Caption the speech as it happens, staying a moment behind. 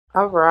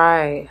All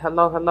right.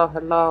 Hello, hello,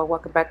 hello.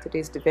 Welcome back to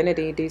D's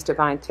Divinity, D's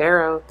Divine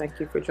Tarot. Thank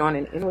you for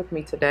joining in with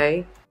me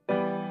today.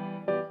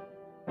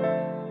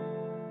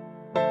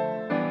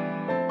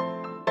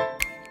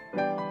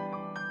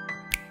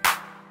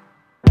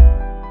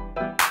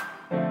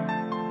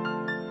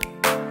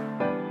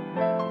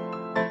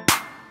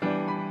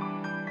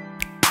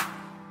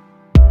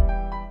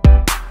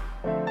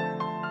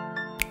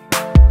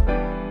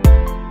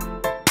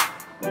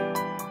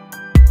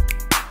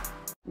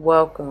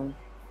 Welcome,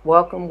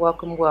 welcome,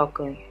 welcome,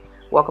 welcome.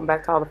 Welcome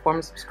back to all the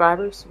former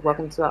subscribers.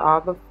 Welcome to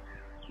all the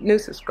new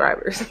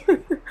subscribers.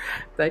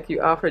 Thank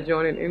you all for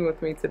joining in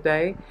with me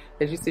today.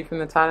 As you see from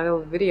the title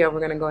of the video, we're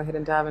going to go ahead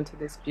and dive into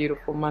this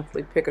beautiful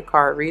monthly pick a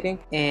card reading.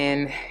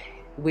 And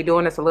we're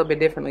doing this a little bit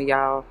differently,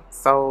 y'all.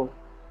 So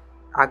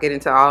I'll get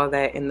into all of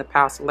that in the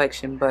pile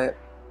selection. But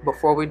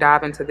before we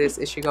dive into this,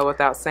 it should go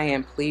without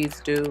saying,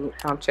 please do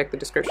check the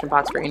description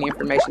box for any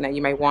information that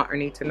you may want or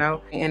need to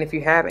know. And if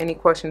you have any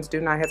questions, do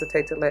not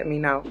hesitate to let me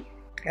know.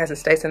 As it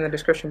states in the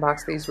description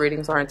box, these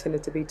readings are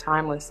intended to be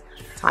timeless.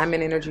 Time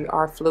and energy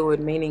are fluid,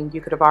 meaning you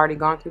could have already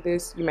gone through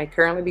this, you may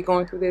currently be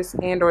going through this,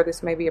 and or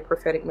this may be a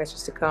prophetic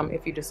message to come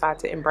if you decide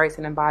to embrace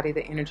and embody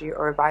the energy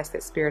or advice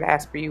that Spirit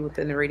has for you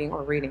within the reading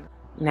or reading.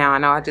 Now, I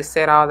know I just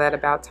said all that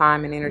about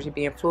time and energy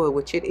being fluid,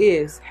 which it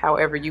is.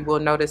 However, you will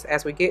notice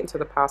as we get into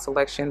the pile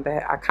selection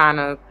that I kind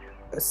of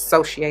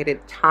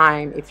associated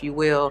time, if you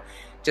will,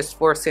 just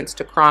for a sense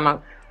to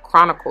chronicle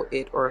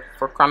it or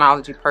for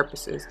chronology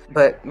purposes.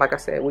 But like I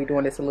said, we're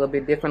doing this a little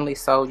bit differently,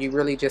 so you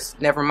really just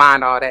never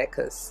mind all that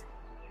because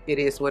it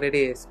is what it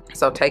is.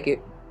 So take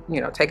it,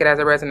 take it as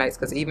it resonates,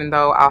 because even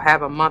though I'll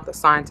have a month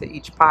assigned to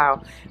each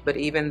pile, but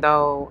even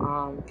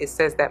though it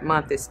says that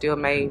month, it still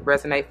may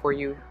resonate for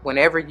you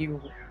whenever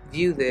you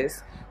view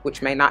this,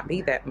 which may not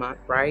be that month,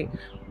 right?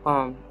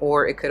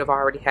 Or it could have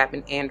already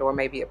happened, and or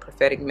maybe a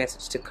prophetic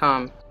message to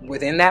come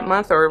within that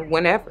month or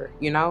whenever,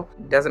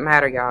 doesn't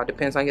matter, y'all.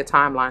 Depends on your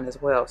timeline as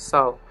well.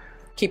 So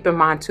keep in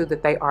mind too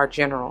that they are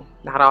general.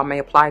 Not all may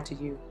apply to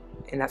you,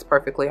 and that's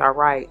perfectly all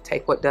right.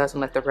 Take what does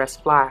and let the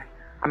rest fly.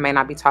 I may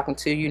not be talking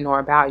to you nor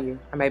about you.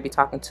 I may be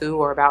talking to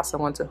or about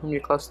someone to whom you're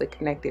closely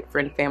connected,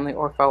 friend, family,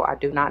 or foe. I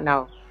do not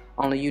know.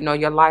 Only you know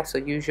your life, so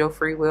use your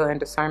free will and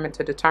discernment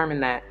to determine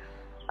that.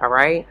 All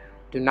right?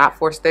 Do not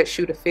force that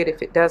shoe to fit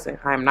if it doesn't.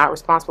 I am not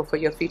responsible for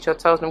your feet, your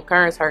toes, and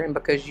currents hurting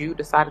because you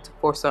decided to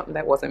force something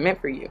that wasn't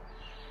meant for you.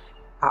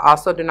 I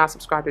also do not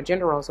subscribe to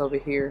gender roles over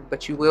here,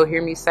 but you will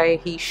hear me say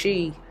he,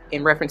 she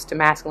in reference to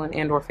masculine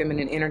and or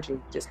feminine energy.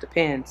 Just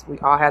depends. We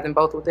all have them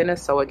both within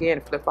us, so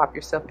again, flip-flop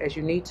yourself as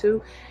you need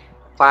to.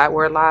 Apply it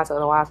where it lies,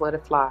 otherwise let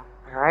it fly.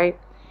 All right?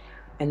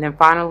 And then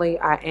finally,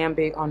 I am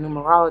big on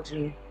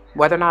numerology.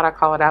 Whether or not I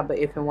call it out, but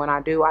if and when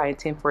I do, I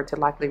intend for it to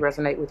likely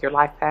resonate with your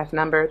life path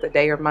number, the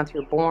day or month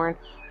you're born,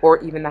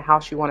 or even the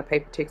house you want to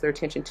pay particular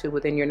attention to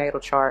within your natal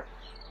chart.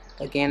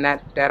 Again,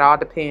 that all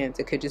depends.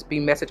 It could just be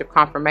message of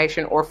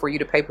confirmation or for you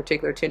to pay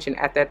particular attention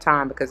at that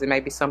time because it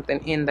may be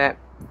something in that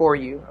for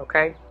you,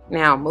 okay?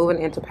 Now,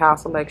 moving into pile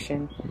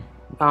selection.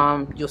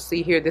 You'll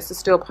see here, this is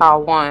still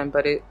pile 1,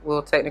 but it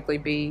will technically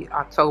be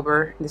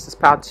October. This is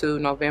pile 2,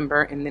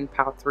 November, and then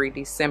pile 3,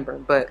 December.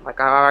 But like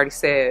I already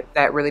said,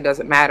 that really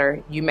doesn't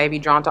matter. You may be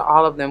drawn to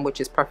all of them, which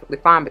is perfectly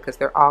fine because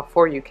they're all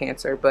for you,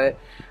 Cancer. But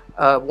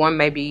one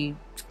may be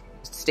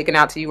sticking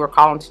out to you or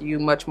calling to you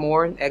much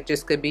more. That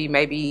just could be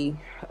maybe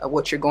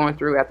what you're going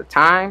through at the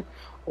time,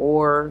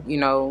 or,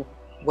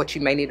 what you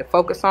may need to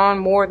focus on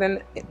more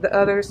than the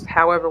others.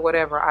 However,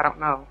 whatever, I don't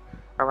know.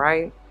 All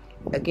right?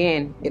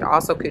 Again, it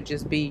also could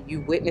just be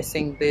you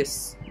witnessing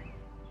this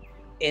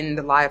in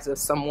the lives of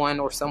someone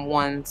or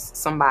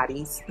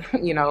somebody's,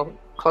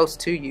 close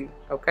to you.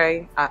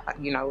 Okay. I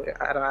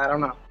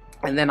don't know.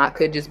 And then I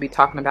could just be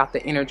talking about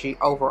the energy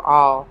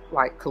overall,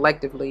 like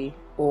collectively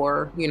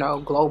or,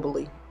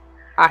 globally.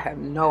 I have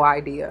no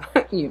idea,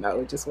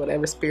 just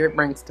whatever spirit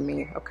brings to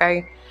me.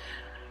 Okay.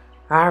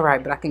 All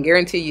right. But I can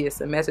guarantee you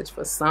it's a message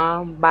for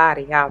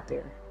somebody out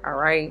there. All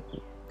right.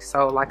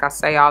 So like I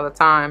say all the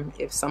time,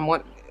 if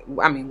someone,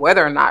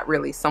 whether or not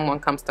really someone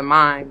comes to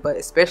mind, but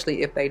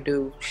especially if they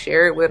do,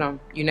 share it with them.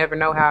 You never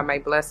know how it may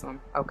bless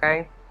them.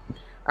 Okay.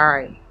 All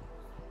right.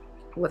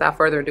 Without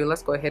further ado,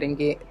 let's go ahead and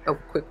get a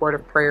quick word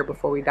of prayer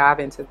before we dive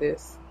into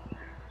this.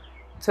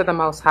 To the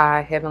Most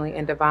High, Heavenly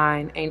and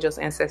Divine, angels,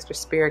 ancestors,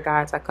 spirit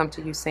guides, I come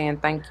to you saying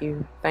thank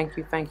you, thank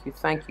you, thank you,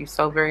 thank you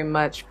so very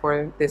much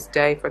for this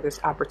day, for this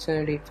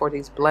opportunity, for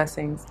these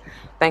blessings.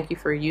 Thank you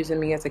for using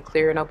me as a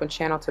clear and open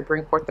channel to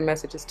bring forth the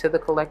messages to the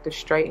collective,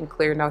 straight and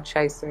clear, no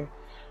chaser.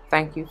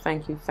 Thank you,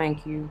 thank you,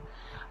 thank you.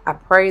 I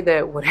pray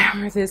that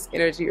whatever this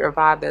energy or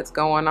vibe that's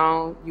going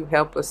on, you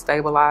help us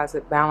stabilize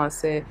it,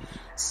 balance it,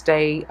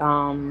 stay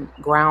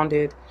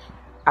grounded.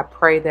 I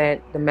pray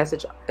that the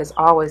message is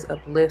always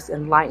uplifts,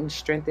 enlightens,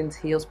 strengthens,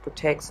 heals,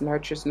 protects,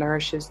 nurtures,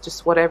 nourishes,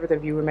 just whatever the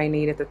viewer may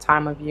need at the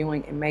time of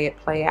viewing, and may it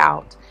play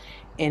out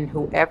in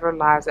whoever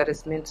lives that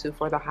it's meant to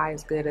for the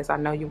highest good, as I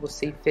know you will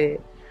see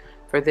fit.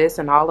 For this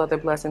and all other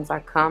blessings I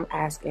come,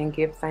 ask, and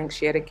give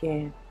thanks yet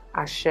again.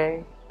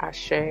 Ashe,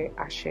 Ashe,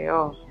 Ashe.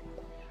 All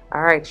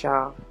right,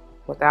 y'all.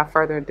 without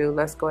further ado,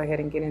 let's go ahead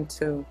and get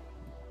into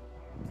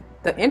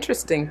the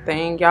interesting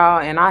thing, y'all.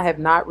 And I have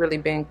not really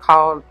been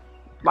called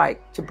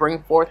like to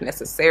bring forth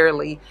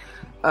necessarily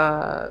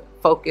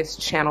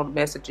focused channeled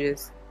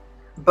messages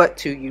but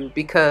to you,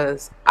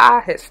 because I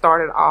had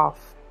started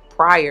off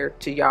prior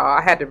to y'all.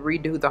 I had to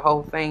redo the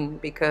whole thing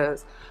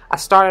because I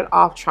started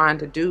off trying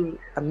to do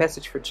a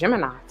message for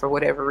Gemini for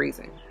whatever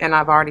reason, and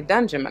I've already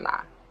done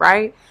Gemini,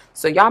 right?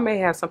 So y'all may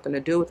have something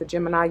to do with the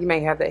Gemini. You may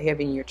have that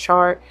heavy in your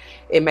chart.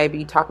 It may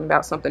be talking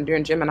about something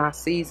during Gemini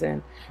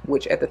season,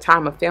 which at the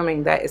time of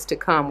filming that is to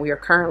come. We are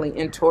currently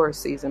in Taurus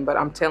season, but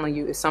I'm telling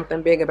you, it's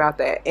something big about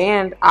that.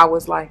 And I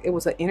was like, it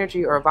was an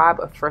energy or a vibe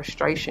of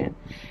frustration,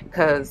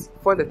 because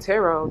for the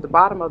tarot, the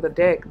bottom of the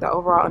deck, the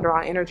overall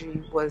underlying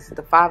energy was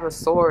the Five of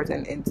Swords.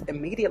 And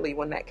immediately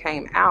when that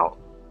came out,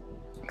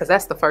 because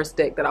that's the first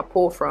deck that I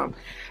pulled from,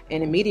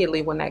 and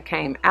immediately when that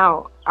came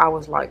out, I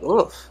was like,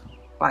 oof.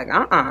 Like,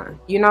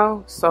 you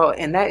know? So,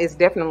 and that is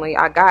definitely,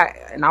 I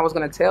was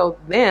going to tell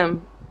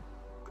them,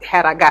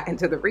 had I got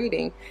into the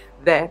reading,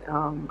 that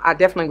I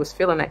definitely was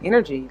feeling that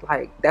energy.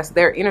 Like, that's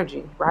their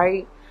energy,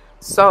 right?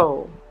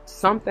 So,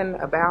 something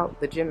about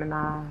the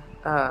Gemini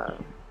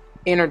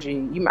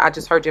energy, I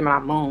just heard Gemini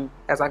moon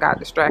as I got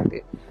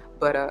distracted.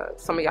 But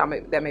some of y'all,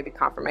 that may be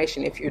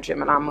confirmation if you're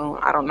Gemini moon.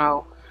 I don't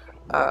know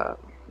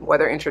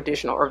whether in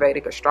traditional or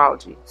Vedic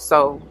astrology.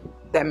 So,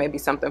 that may be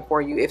something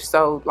for you. If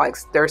so, like,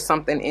 there's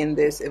something in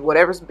this. If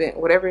whatever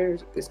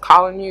is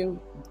calling you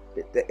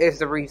is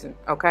the reason,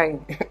 okay?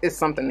 It's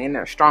something in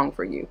there strong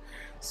for you.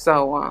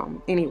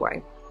 So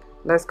anyway,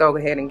 let's go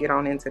ahead and get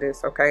on into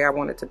this, okay? I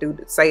wanted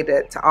to say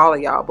that to all of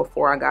y'all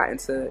before I got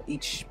into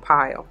each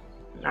pile.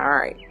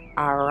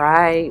 All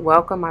right,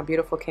 welcome my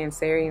beautiful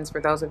Cancerians. For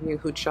those of you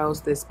who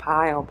chose this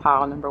pile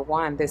number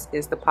 1, this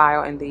is the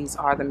pile and these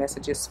are the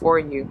messages for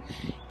you.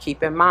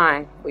 Keep in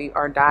mind, we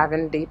are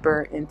diving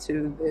deeper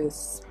into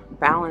this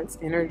balance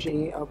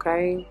energy,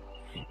 okay?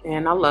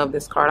 And I love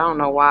this card. I don't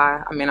know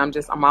why. I mean, I'm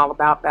all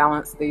about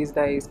balance these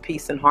days,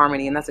 peace and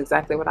harmony. And that's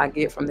exactly what I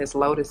get from this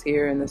lotus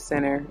here in the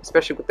center,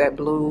 especially with that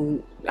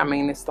blue. I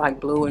mean, it's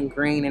like blue and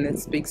green, and it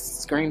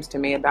screams to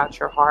me about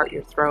your heart,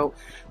 your throat,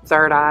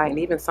 third eye, and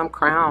even some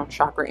crown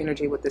chakra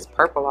energy with this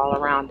purple all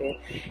around it.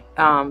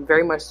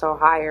 Very much so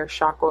higher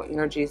chakra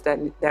energies that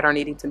are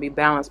needing to be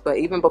balanced. But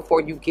even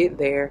before you get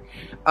there,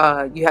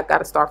 you have got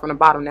to start from the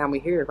bottom. Now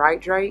we're here,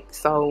 right, Drake?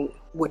 So,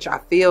 which I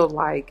feel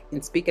like,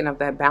 in speaking of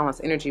that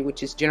balanced energy,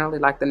 which is generally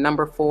like the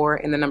number 4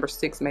 and the number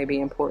 6 may be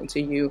important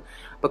to you,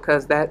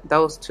 because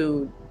those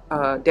two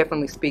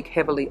definitely speak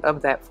heavily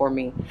of that for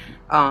me.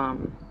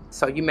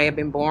 So you may have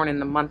been born in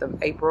the month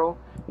of April,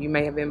 you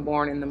may have been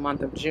born in the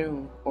month of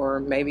June, or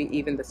maybe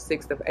even the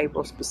 6th of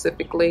April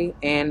specifically,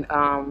 and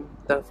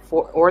the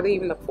 4th, or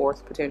even the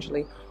 4th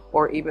potentially,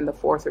 or even the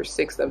 4th or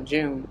 6th of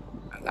June.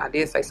 I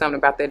did say something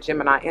about that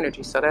Gemini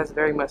energy, so that's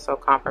very much so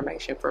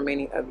confirmation for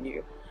many of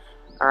you.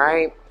 All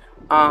right.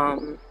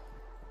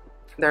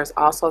 There's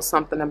also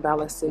something about,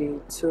 let's see,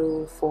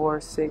 2,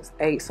 4, 6,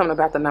 8, something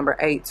about the number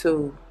 8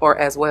 too, or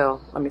as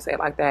well. Let me say it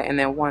like that. And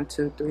then 1,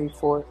 2, 3,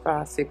 4,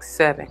 5, 6,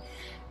 7,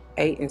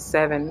 8 and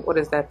 7. What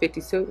is that?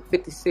 52,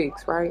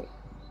 56, right?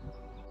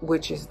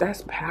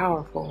 That's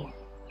powerful.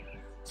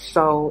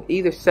 So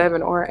either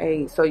 7 or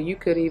 8. So you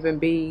could even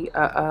be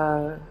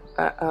a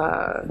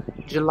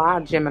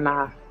July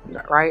Gemini,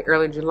 right?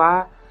 Early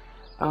July.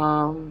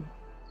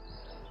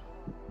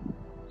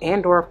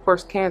 And or of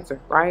course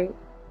Cancer, right?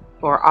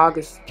 Or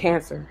August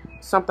Cancer,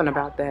 something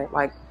about that.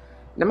 Like,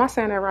 am I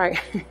saying that right?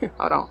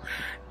 Hold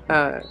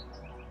on.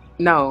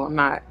 No, I'm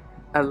not.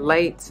 A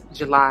late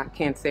July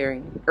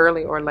Cancerian,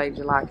 early or late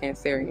July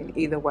Cancerian,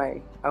 either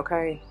way,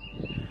 okay?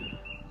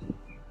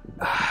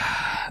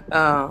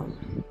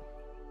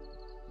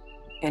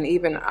 And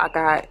even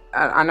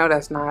I know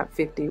that's not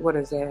 50. What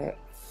is that?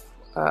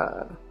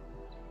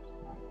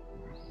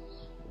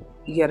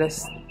 Yeah,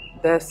 that's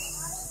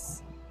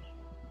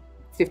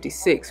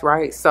 56,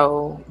 right?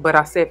 So, but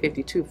I said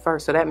 52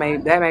 first, so that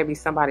may be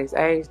somebody's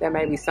age. That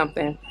may be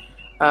something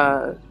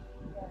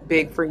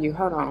big for you.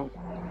 Hold on.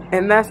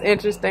 And that's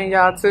interesting,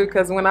 y'all, too,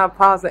 because when I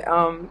paused it,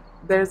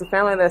 there's a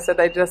family that said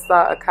they just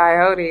saw a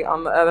coyote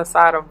on the other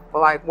side of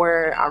like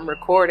where I'm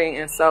recording,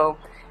 and so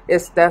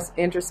that's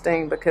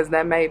interesting because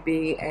that may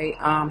be a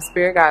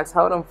spirit guide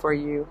totem for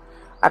you.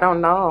 I don't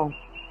know.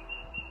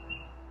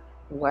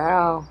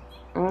 Wow.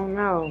 I don't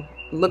know.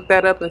 Look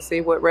that up and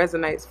see what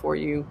resonates for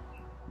you.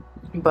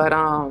 But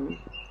I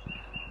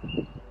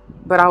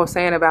was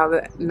saying about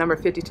the number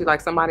 52,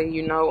 like somebody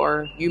you know,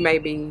 or you may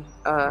be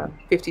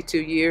 52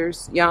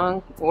 years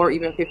young, or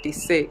even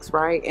 56,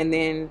 right? And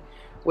then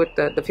with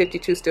the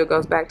 52 still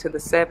goes back to the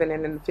 7,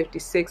 and then the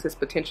 56 is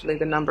potentially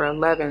the number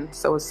 11.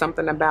 So it's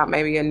something about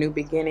maybe a new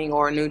beginning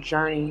or a new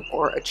journey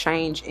or a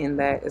change in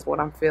that is what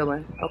I'm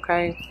feeling,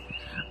 okay?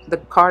 The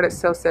card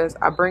itself says,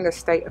 I bring a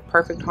state of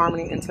perfect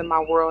harmony into my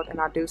world, and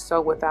I do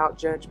so without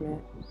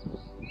judgment.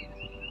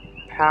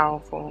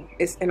 Powerful.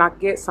 And I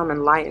get some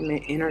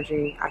enlightenment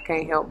energy. I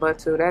can't help but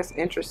to. That's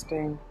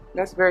interesting.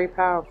 That's very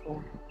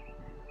powerful.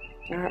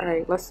 All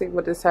right, let's see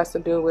what this has to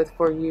do with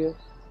for you.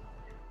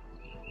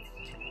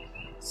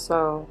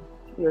 So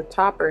your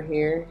topper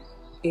here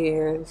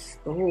is,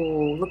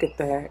 ooh, look at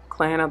that,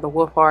 Clan of the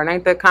Wolf Heart.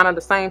 Ain't that kind of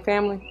the same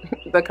family?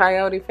 The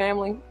Coyote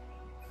family?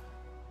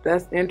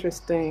 That's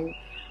interesting.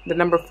 The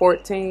number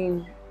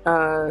 14,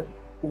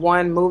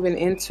 one moving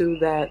into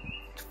that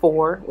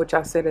 4, which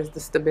I said is the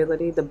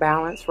stability, the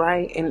balance,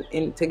 right?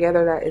 And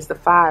together that is the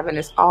 5, and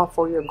it's all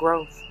for your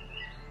growth.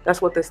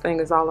 That's what this thing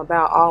is all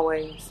about,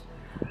 always.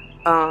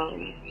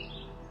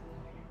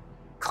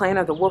 Clan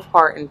of the Wolf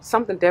Heart, and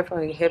something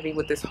definitely heavy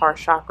with this heart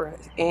chakra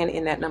and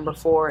in that number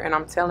 4. And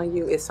I'm telling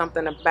you, it's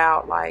something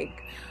about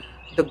like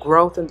the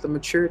growth and the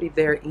maturity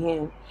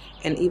therein.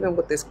 And even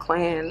with this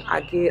clan, I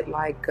get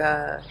like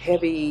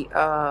heavy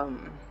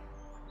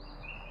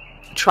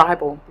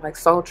tribal, like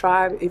soul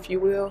tribe, if you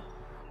will.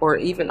 Or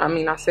even, I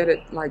mean, I said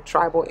it like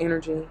tribal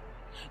energy.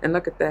 And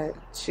look at that.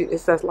 It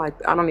says like,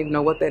 I don't even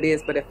know what that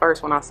is, but at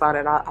first when I saw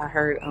that, I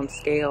heard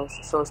scales.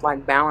 So it's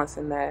like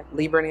balancing that.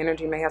 Libra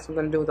energy may have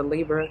something to do with the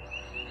Libra.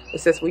 It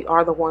says we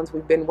are the ones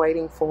we've been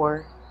waiting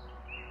for.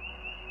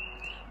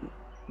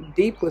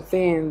 Deep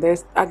within,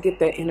 I get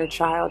that inner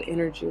child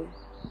energy.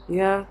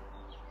 Yeah.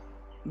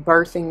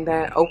 Birthing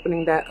that,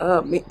 opening that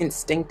up.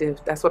 Instinctive.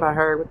 That's what I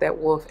heard with that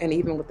wolf. And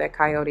even with that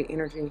coyote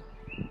energy.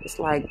 It's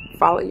like,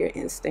 follow your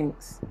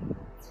instincts.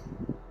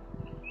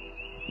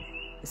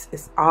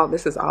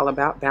 This is all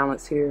about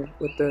balance here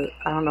with the,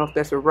 I don't know if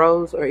that's a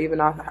rose or even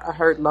I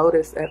heard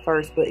lotus at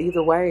first, but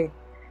either way.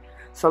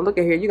 So look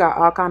at here, you got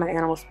all kind of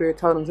animal spirit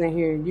totems in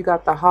here. You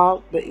got the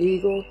hawk, the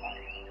eagle,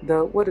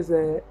 the, what is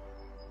that?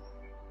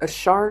 A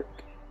shark.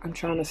 I'm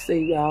trying to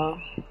see, y'all.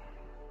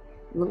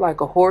 Look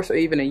like a horse or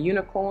even a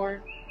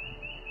unicorn.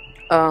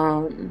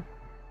 No.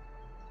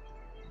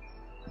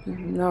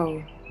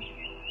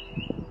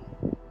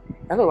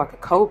 That look like a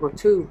cobra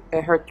too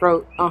at her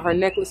throat, on her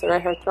necklace or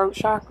at her throat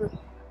chakra.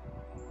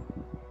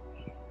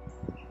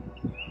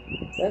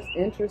 That's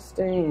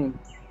interesting.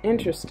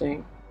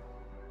 Interesting.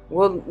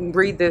 We'll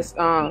read this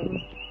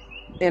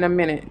in a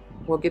minute.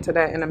 We'll get to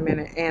that in a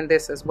minute. And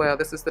this as well.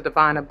 This is the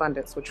divine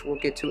abundance, which we'll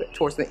get to it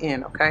towards the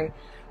end, okay?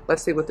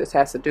 Let's see what this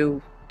has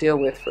to deal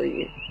with for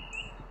you.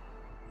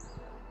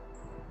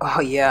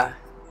 Oh, yeah.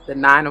 The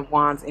 9 of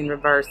Wands in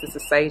reverse. This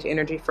is sage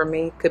energy for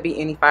me. Could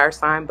be any fire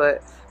sign,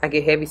 but I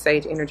get heavy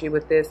sage energy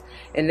with this.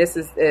 And this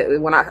is,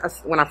 when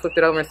I flipped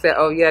it over and said,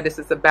 oh, yeah, this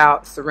is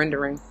about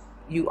surrendering.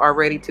 You are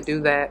ready to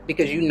do that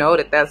because you know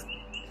that that's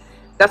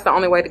the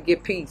only way to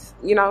get peace,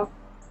 you know?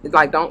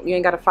 Like, you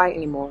ain't got to fight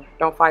anymore.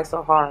 Don't fight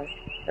so hard.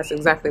 That's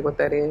exactly what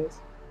that is.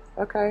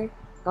 Okay.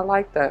 I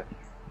like that.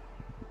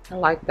 I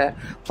like that.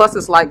 Plus,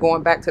 it's like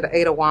going back to the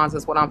 8 of Wands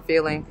is what I'm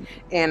feeling.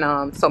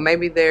 And so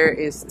maybe there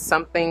is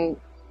something,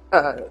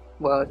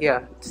 well,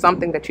 yeah,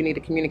 something that you need to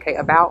communicate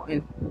about,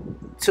 and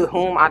to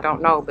whom, I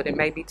don't know, but it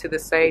may be to the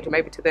sage,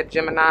 maybe to that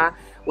Gemini,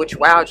 which,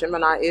 wow,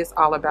 Gemini is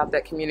all about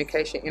that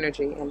communication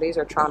energy. And these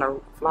are trying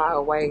to fly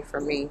away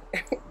from me.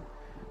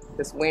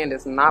 This wind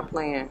is not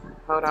playing.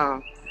 Hold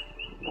on.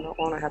 I don't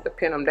want to have to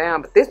pin them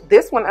down. But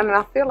this one, and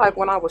I feel like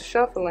when I was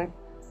shuffling,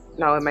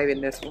 no, it may be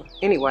this one.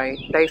 Anyway,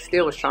 they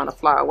still was trying to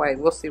fly away.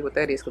 We'll see what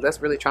that is, because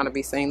that's really trying to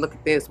be seen. Look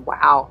at this.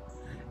 Wow.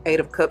 8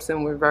 of Cups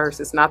in reverse.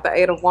 It's not the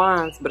 8 of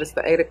Wands, but it's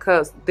the 8 of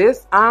Cups.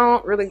 This, I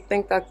don't really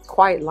think I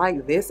quite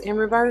like this in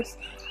reverse,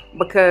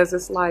 because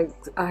it's like,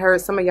 I heard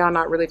some of y'all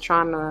not really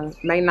trying to,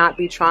 may not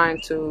be trying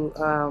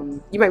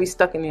to, you may be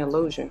stuck in the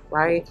illusion,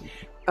 right?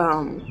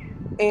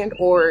 And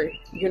or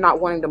you're not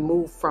wanting to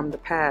move from the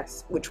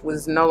past, which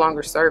was no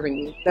longer serving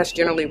you. That's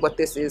generally what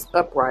this is,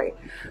 upright.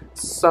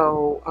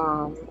 So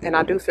and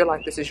I do feel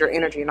like this is your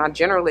energy, and I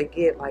generally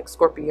get like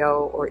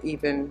Scorpio or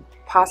even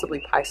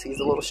possibly Pisces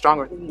a little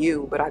stronger than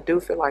you, but I do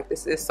feel like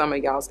this is some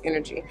of y'all's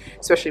energy,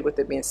 especially with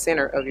it being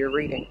center of your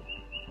reading.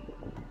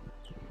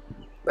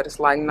 But it's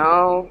like,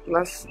 no,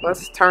 let's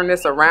turn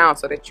this around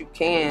so that you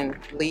can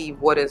leave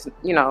what is,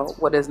 you know,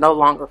 what is no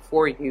longer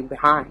for you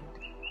behind.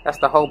 That's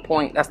the whole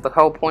point. That's the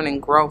whole point in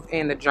growth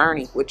and the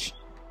journey, which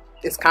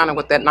is kind of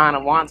what that 9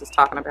 of Wands is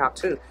talking about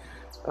too.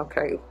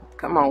 Okay,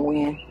 come on,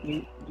 Wind.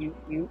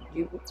 You.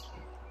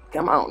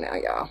 Come on now,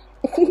 y'all.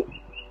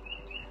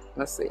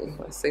 Let's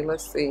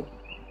see.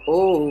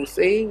 Oh,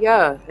 see,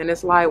 yeah. And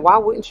it's like, why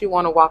wouldn't you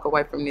want to walk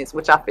away from this?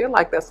 Which I feel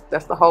like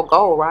that's the whole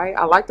goal, right?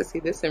 I like to see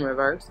this in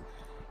reverse,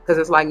 because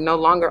it's like no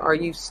longer are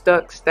you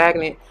stuck,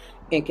 stagnant,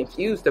 and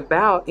confused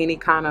about any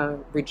kind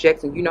of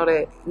rejection. You know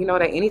that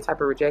any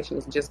type of rejection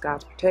is just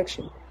God's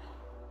protection.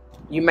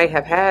 You may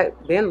have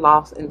been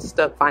lost and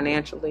stuck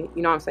financially.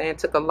 You know what I'm saying?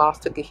 Took a loss,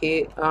 took a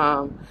hit.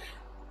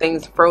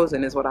 Things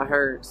frozen is what I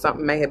heard.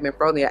 Something may have been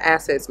frozen. Your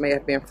assets may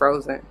have been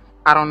frozen.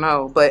 I don't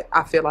know, but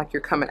I feel like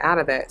you're coming out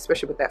of that,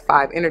 especially with that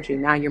 5 energy.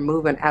 Now you're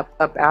moving up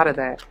out of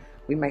that.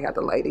 We may have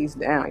to lay these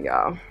down,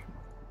 y'all,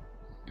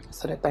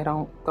 so that they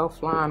don't go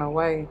flying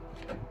away.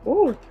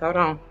 Ooh, hold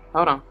on.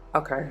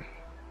 Okay.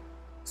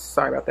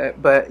 Sorry about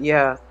that, but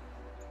yeah.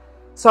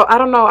 So I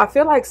don't know. I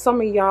feel like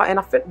some of y'all, and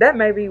I feel that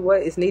may be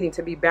what is needing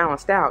to be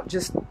balanced out.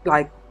 Just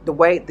like the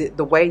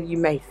way you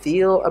may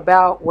feel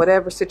about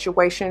whatever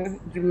situation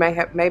you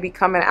may be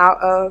coming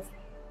out of.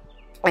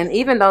 And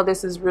even though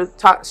this is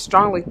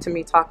strongly to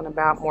me talking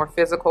about more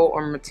physical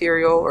or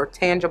material or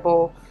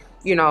tangible,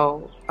 you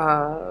know,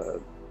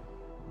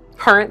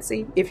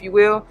 currency, if you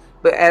will.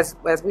 But as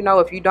we know,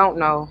 if you don't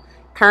know,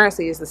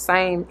 currency is the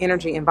same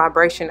energy and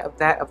vibration of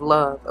that of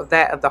love, of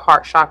that of the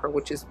heart chakra,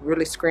 which is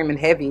really screaming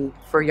heavy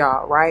for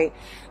y'all, right?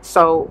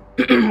 So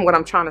what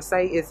I'm trying to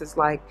say is, it's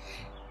like,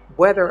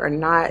 whether or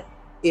not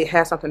it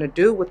has something to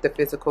do with the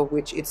physical,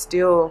 which it's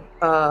still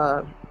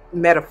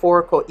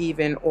metaphorical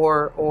even,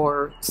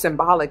 or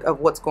symbolic of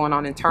what's going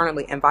on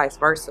internally, and vice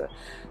versa.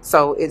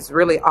 So it's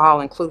really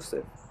all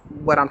inclusive,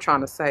 what I'm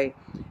trying to say.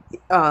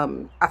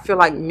 I feel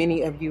like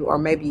many of you are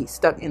maybe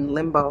stuck in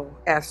limbo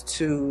as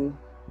to,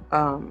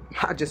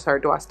 I just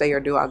heard, do I stay or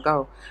do I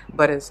go?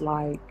 But it's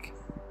like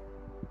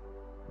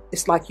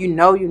you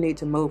know you need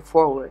to move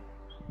forward,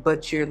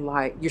 but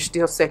you're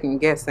still second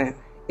guessing,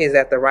 is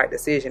that the right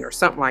decision or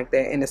something like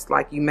that. And it's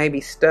like you may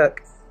be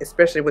stuck,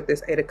 especially with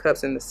this 8 of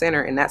Cups in the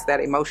center, and that's that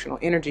emotional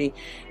energy.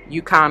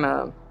 You kind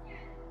of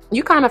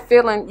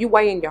feeling, you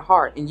weigh in your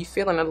heart, and you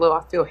feeling a little,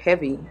 I feel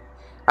heavy.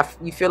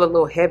 You feel a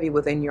little heavy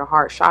within your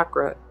heart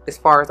chakra, as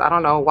far as, I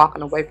don't know,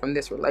 walking away from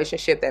this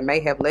relationship that may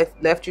have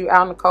left you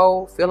out in the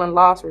cold, feeling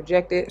lost,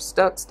 rejected,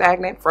 stuck,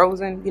 stagnant,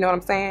 frozen. You know what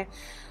I'm saying?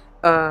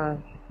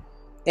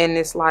 And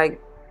it's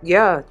like,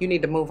 yeah, you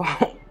need to move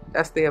on.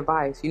 That's the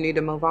advice. You need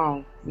to move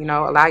on. You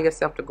know, allow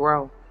yourself to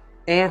grow,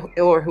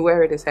 or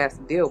whoever this has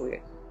to deal with.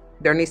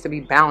 There needs to be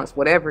balance.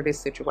 Whatever this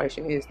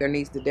situation is, there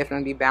needs to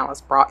definitely be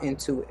balance brought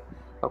into it.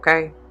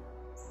 Okay?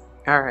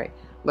 All right.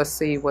 Let's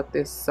see what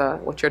this,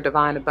 what your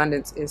divine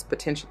abundance is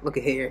potential. Look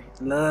at here.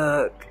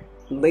 Look.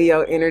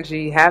 Leo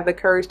energy. Have the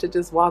courage to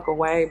just walk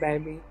away,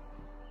 baby.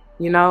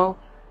 You know,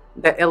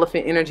 that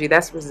elephant energy,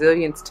 that's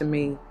resilience to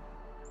me.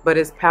 But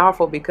it's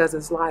powerful because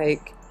it's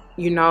like,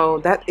 you know,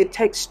 that it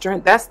takes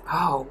strength. That's,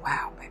 oh,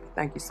 wow, baby.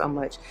 Thank you so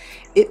much.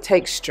 It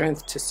takes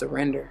strength to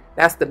surrender.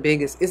 That's the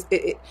biggest.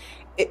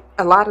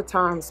 A lot of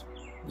times,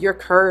 your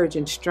courage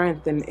and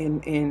strength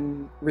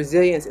and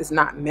resilience is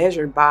not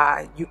measured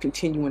by you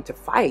continuing to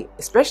fight,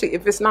 especially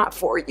if it's not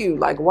for you.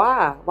 Like,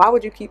 why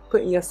would you keep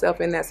putting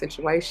yourself in that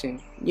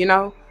situation? You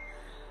know,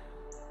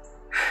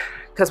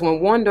 because when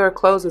one door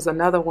closes,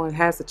 another one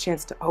has a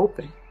chance to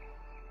open,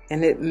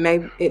 and it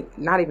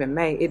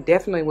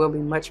definitely will be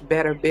much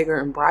better, bigger,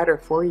 and brighter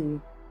for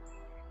you.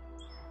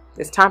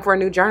 It's time for a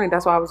new journey.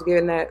 That's why I was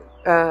giving that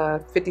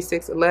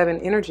 5611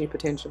 energy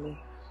potentially.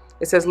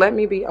 It says, let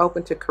me be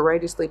open to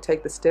courageously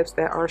take the steps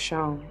that are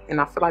shown.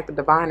 And I feel like the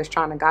divine is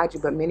trying to guide you,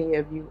 but many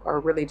of you are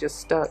really just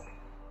stuck.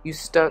 You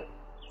stuck,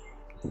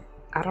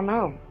 I don't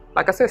know.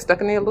 Like I said, stuck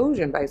in the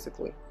illusion,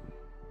 basically.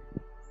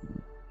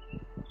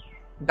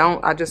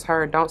 I just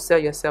heard, don't sell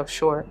yourself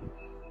short.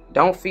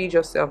 Don't feed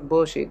yourself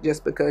bullshit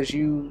just because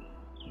you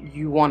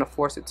want to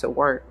force it to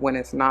work when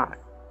it's not.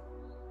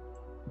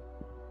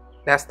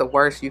 That's the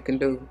worst you can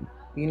do,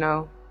 you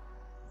know?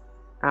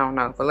 I don't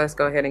know, but let's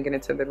go ahead and get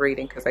into the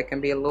reading because they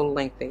can be a little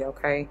lengthy,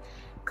 okay?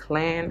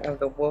 Clan of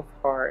the Wolf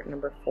Heart,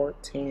 number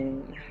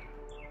 14.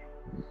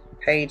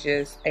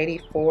 Pages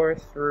 84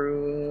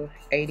 through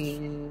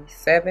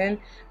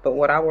 87, but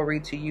what I will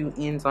read to you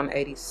ends on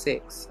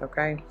 86,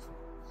 okay?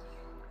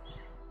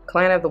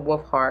 Clan of the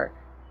Wolf Heart,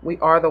 we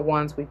are the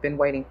ones we've been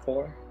waiting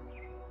for.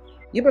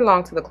 You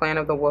belong to the Clan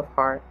of the Wolf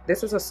Heart.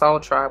 This is a soul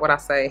tribe, what I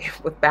say,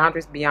 with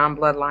boundaries beyond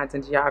bloodlines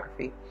and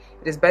geography.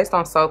 It is based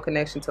on soul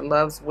connection to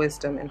love's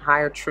wisdom and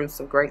higher truths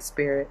of great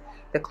spirit.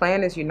 The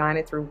clan is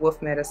united through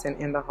wolf medicine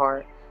in the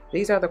heart.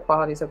 These are the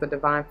qualities of the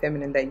divine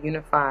feminine that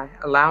unify,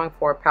 allowing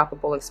for a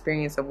palpable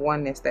experience of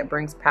oneness that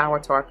brings power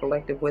to our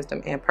collective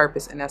wisdom and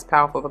purpose. And that's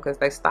powerful because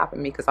they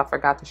stopping me because I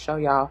forgot to show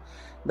y'all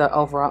the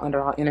overall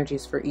underall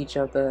energies for each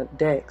of the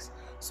decks.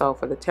 So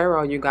for the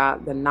tarot, you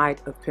got the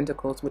Knight of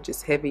Pentacles, which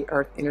is heavy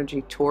earth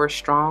energy, Taurus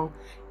strong,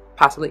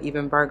 possibly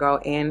even Virgo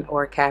and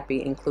or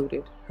Cappy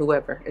included.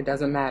 Whoever, it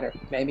doesn't matter.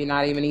 Maybe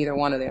not even either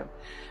one of them.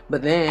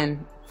 But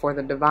then for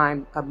the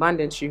divine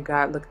abundance, you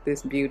got, look at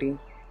this beauty.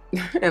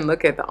 And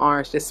look at the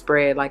orange just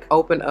spread, like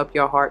open up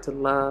your heart to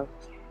love.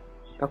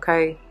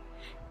 Okay?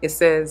 It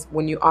says,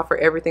 when you offer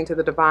everything to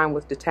the divine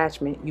with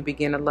detachment, you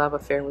begin a love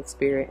affair with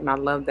spirit. And I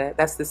love that.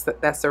 That's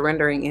that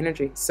surrendering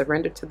energy.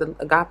 Surrender to the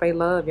agape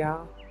love,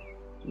 y'all.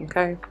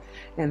 Okay?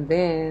 And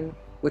then,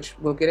 which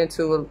we'll get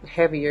into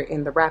heavier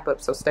in the wrap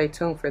up, so stay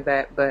tuned for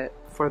that. But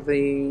for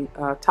the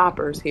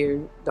toppers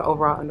here, the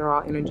overall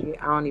underall energy,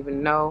 I don't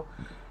even know.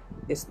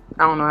 I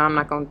don't know, I'm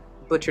not going to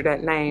butcher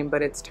that name,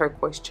 but it's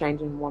Turquoise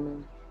Changing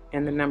Woman.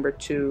 And the number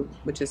 2,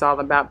 which is all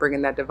about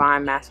bringing that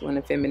divine masculine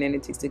and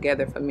femininities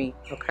together for me,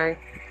 okay?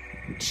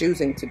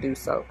 Choosing to do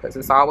so, because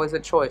it's always a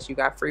choice. You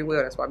got free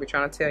will. That's why I be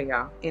trying to tell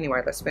y'all.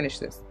 Anyway, let's finish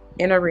this.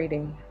 In a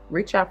reading,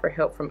 reach out for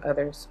help from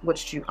others,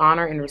 which you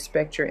honor and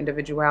respect your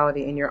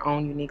individuality in your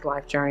own unique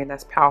life journey.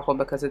 That's powerful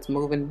because it's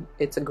moving.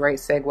 It's a great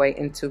segue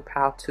into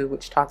Pile 2,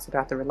 which talks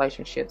about the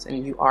relationships,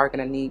 and you are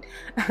going to need.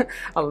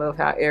 I love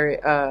how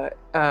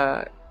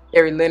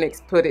Ari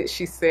Lennox put it.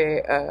 She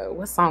said,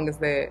 what song is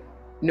that?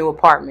 New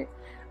Apartment.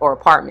 or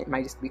apartment, it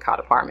might just be called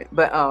apartment.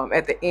 But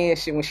at the end,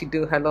 when she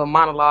do her little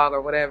monologue or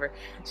whatever,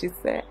 she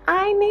said,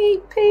 "I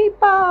need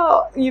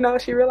people." You know,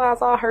 she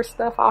realized all her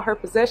stuff, all her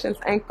possessions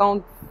ain't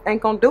gonna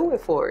do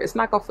it for her. It's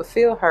not gonna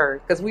fulfill her,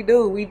 because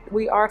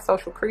we are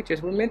social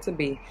creatures. We're meant to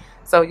be.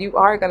 So you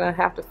are gonna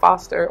have to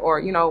foster, or,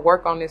 you know,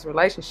 work on this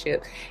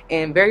relationship,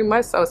 and very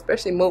much so,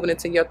 especially moving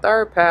into your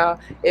third pal.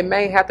 It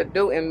may have to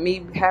do, and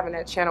me having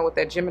that channel with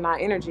that Gemini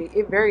energy,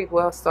 it very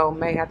well so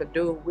may have to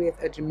do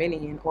with a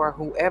Geminian or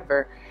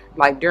whoever,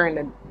 like during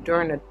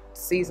the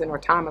season or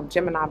time of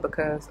Gemini,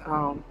 because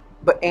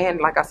and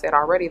like I said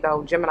already,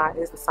 though, Gemini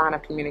is the sign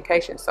of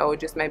communication. So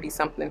it just may be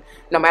something,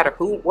 no matter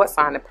what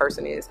sign the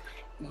person is,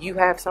 you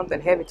have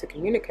something heavy to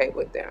communicate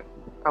with them,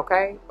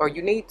 okay? Or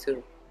you need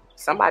to.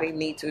 Somebody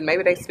need to.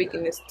 Maybe they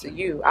speaking this to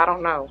you. I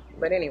don't know.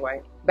 But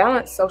anyway,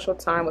 balance social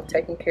time with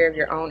taking care of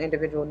your own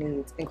individual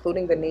needs,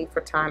 including the need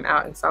for time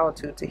out in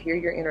solitude to hear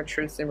your inner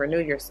truths and renew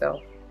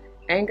yourself.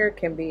 Anger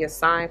can be a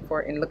sign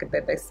for, and look at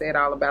that, they said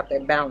all about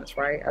that balance,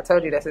 right? I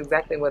told you that's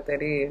exactly what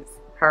that is.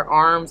 Her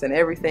arms and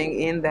everything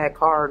in that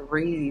card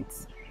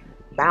reads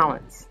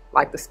balance,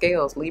 like the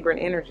scales, Libra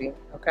and energy,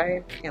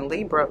 okay? And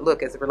Libra,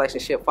 look, as the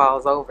relationship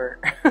falls over.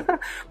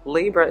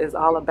 Libra is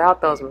all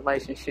about those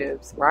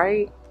relationships,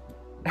 right?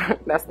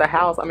 That's the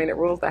house. I mean, it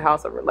rules the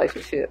house of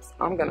relationships.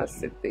 I'm going to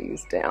sit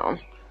these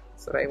down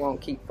so they won't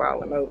keep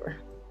falling over.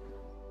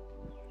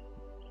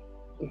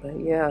 But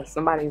yeah,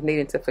 somebody's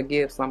needing to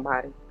forgive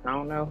somebody. I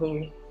don't know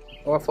who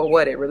or for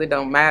what. It really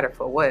don't matter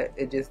for what.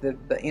 It just,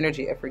 the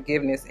energy of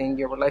forgiveness in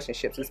your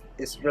relationships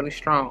is really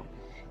strong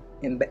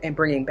in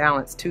bringing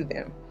balance to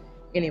them.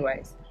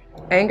 Anyways,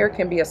 anger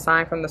can be a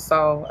sign from the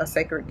soul, a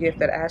sacred gift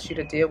that asks you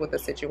to deal with a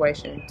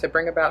situation, to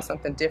bring about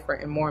something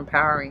different and more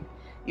empowering.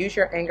 Use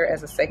your anger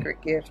as a sacred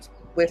gift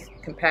with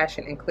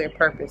compassion and clear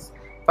purpose.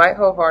 Fight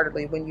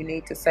wholeheartedly when you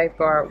need to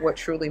safeguard what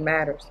truly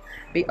matters.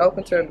 Be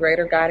open to a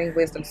greater guiding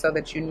wisdom so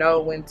that you know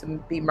when to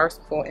be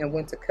merciful and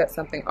when to cut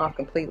something off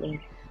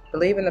completely.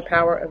 Believe in the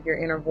power of your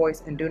inner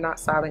voice and do not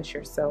silence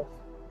yourself.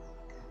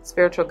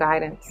 Spiritual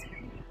guidance.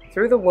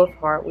 Through the wolf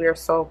heart, we are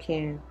soul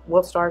kin.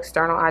 Whilst our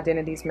external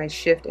identities may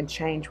shift and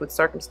change with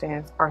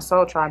circumstance, our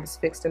soul tribe is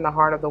fixed in the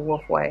heart of the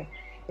wolf way.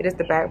 It is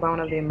the backbone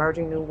of the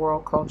emerging New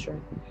World culture.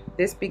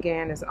 This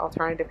began as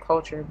alternative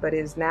culture, but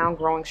is now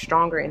growing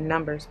stronger in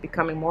numbers,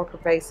 becoming more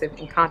pervasive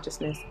in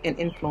consciousness and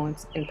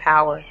influence and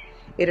power.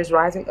 It is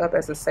rising up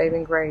as a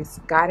saving grace,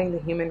 guiding the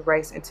human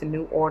race into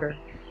new order.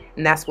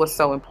 And that's what's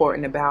so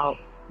important about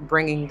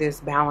bringing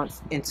this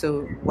balance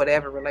into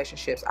whatever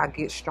relationships. I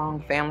get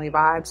strong family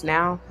vibes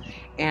now,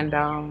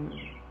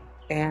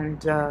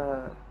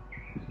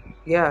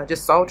 yeah,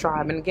 just soul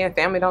tribe. And again,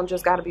 family don't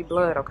just got to be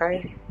blood,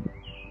 okay?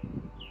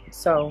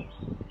 So,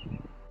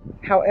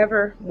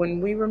 however, when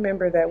we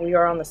remember that we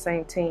are on the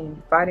same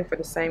team, fighting for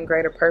the same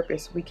greater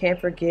purpose, we can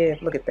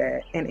forgive, look at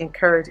that, and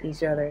encourage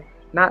each other,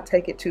 not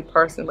take it too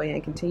personally,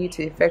 and continue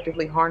to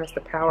effectively harness the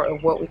power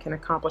of what we can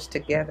accomplish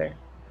together.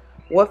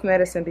 Wolf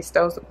medicine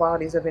bestows the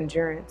qualities of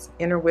endurance,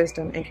 inner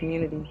wisdom, and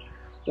community.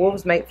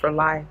 Wolves mate for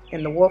life,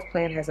 and the wolf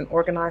clan has an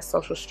organized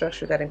social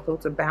structure that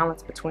includes a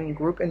balance between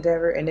group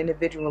endeavor and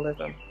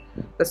individualism.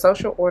 The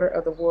social order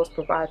of the wolves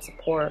provides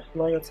support,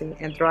 loyalty,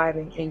 and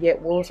thriving, and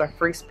yet wolves are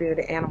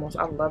free-spirited animals.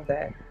 I love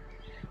that.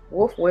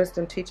 Wolf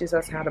wisdom teaches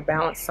us how to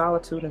balance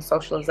solitude and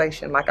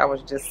socialization, like I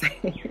was just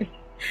saying.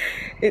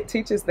 It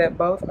teaches that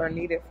both are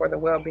needed for the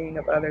well-being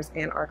of others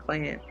and our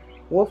clan.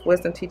 Wolf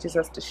wisdom teaches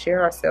us to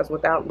share ourselves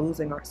without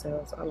losing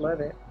ourselves. I love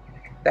it.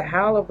 The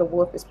howl of the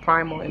wolf is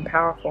primal and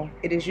powerful.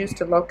 It is used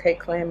to locate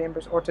clan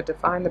members or to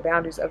define the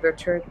boundaries of their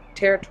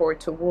territory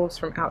to wolves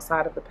from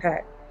outside of the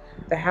pack.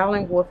 The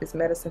howling wolf is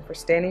medicine for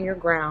standing your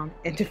ground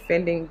and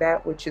defending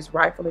that which is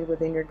rightfully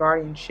within your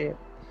guardianship.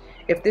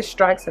 If this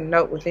strikes a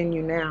note within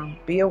you now,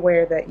 be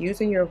aware that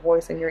using your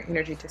voice and your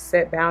energy to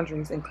set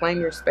boundaries and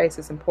claim your space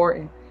is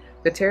important.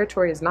 The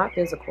territory is not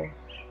physical.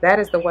 That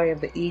is the way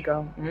of the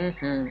ego.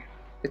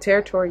 The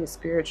territory is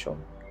spiritual.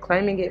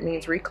 Claiming it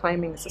means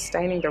reclaiming and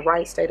sustaining the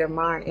right state of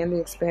mind and the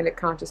expanded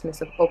consciousness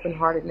of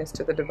open-heartedness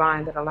to the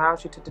divine that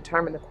allows you to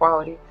determine the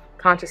quality,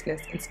 consciousness,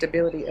 and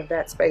stability of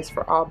that space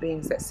for all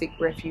beings that seek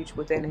refuge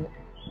within it.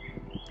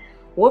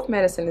 Wolf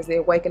medicine is the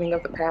awakening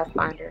of the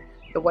pathfinder,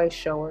 the way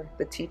shower,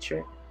 the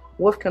teacher.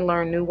 Wolf can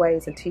learn new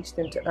ways and teach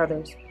them to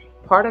others.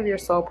 Part of your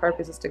soul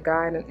purpose is to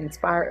guide and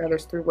inspire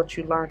others through what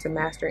you learn to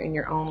master in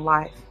your own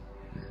life.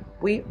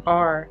 We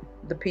are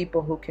the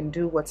people who can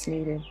do what's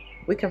needed.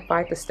 We can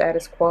fight the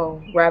status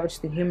quo, ravage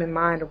the human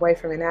mind away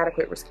from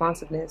inadequate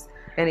responsiveness,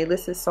 and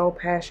elicit soul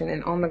passion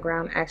and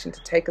on-the-ground action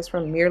to take us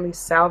from merely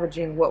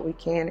salvaging what we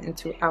can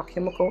into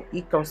alchemical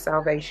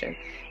eco-salvation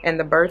and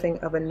the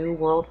birthing of a new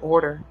world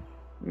order.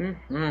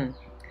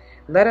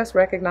 Let us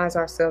recognize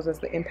ourselves as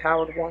the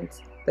empowered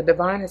ones. The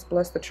divine has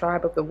blessed the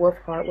tribe of the wolf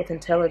heart with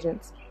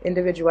intelligence,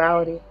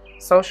 individuality,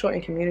 social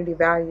and community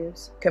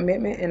values,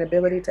 commitment and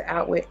ability to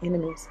outwit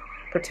enemies,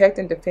 protect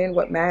and defend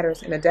what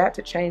matters, and adapt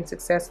to change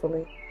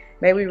successfully.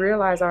 May we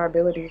realize our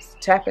abilities,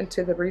 tap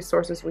into the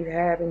resources we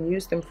have, and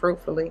use them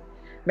fruitfully.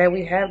 May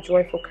we have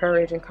joyful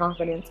courage and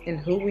confidence in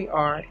who we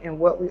are and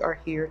what we are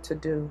here to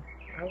do.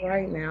 All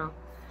right now.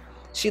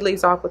 She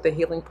leaves off with the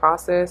healing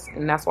process,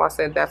 and that's why I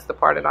said that's the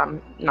part that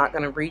I'm not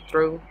going to read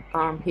through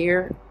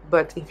here.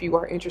 But if you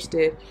are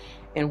interested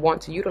and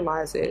want to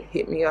utilize it,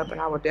 hit me up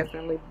and I will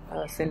definitely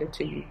send it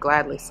to you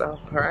gladly. So,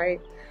 all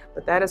right.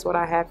 But that is what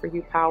I have for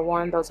you, Pile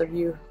 1. Those of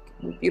you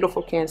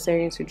beautiful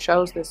Cancerians who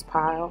chose this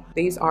pile,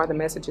 these are the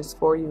messages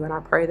for you, and I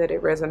pray that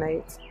it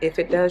resonates. If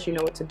it does, you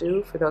know what to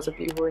do. For those of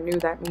you who are new,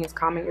 that means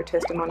comment your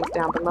testimonies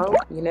down below.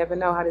 You never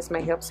know how this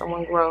may help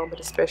someone grow,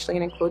 but especially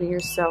in including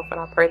yourself, and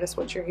I pray that's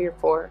what you're here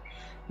for.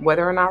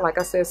 Whether or not, like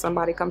I said,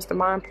 somebody comes to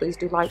mind, please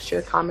do like,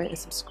 share, comment, and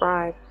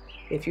subscribe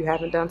if you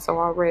haven't done so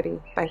already.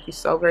 Thank you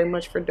so very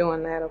much for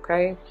doing that,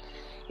 okay?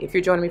 If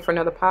you're joining me for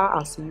another pile,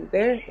 I'll see you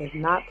there. If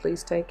not,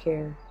 please take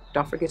care.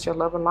 Don't forget your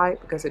love and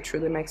light, because it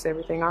truly makes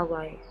everything all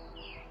right.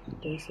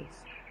 Deuces.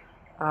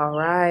 All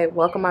right,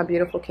 welcome my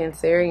beautiful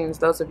Cancerians.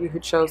 Those of you who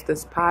chose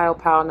this pile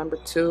number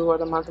 2, or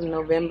the month of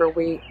November,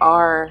 we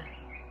are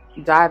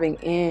diving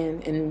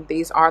in, and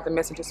these are the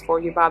messages for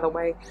you, by the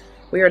way.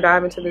 We are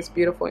diving to this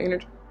beautiful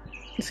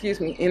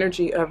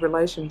energy of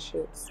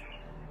relationships,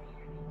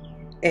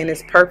 and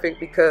it's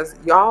perfect because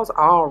y'all's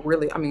all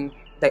really, I mean,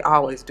 they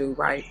always do,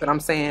 right? But I'm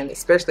saying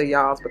especially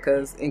y'all's,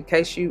 because in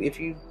case if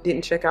you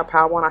didn't check out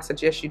pile 1, I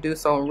suggest you do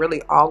so, and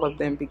really all of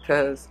them,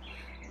 because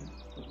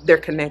they're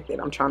connected.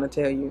 I'm trying to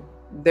tell you,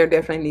 there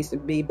definitely needs to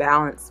be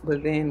balance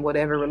within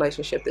whatever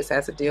relationship this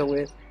has to deal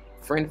with,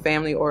 friend,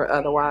 family, or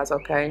otherwise,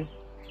 okay?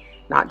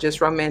 Not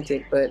just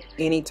romantic, but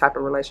any type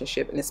of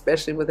relationship, and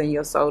especially within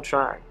your soul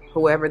tribe,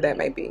 whoever that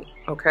may be,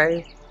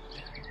 okay?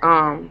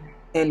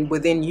 And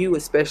within you,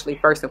 especially,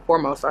 first and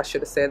foremost, I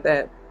should have said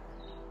that,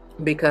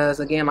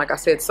 because again, like I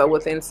said, so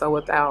within, so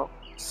without.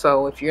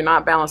 So if you're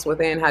not balanced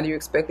within, how do you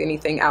expect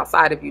anything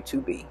outside of you to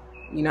be?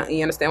 You know,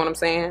 you understand what I'm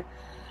saying?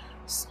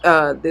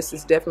 This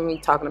is definitely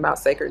talking about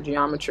sacred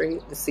geometry,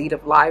 the seed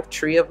of life,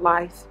 tree of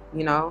life,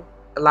 you know,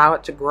 allow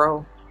it to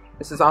grow.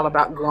 This is all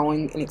about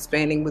growing and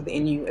expanding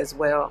within you as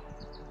well,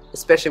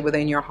 especially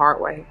within your heart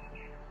way.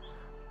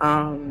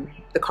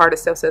 The card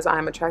itself says, I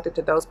am attracted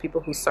to those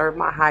people who serve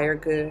my higher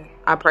good.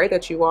 I pray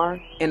that you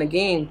are. And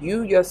again,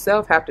 you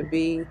yourself have to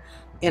be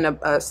in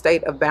a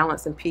state of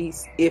balance and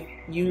peace if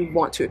you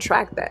want to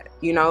attract that,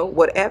 you know,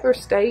 whatever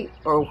state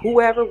or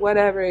whoever,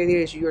 whatever it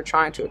is you're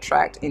trying to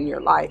attract in your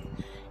life.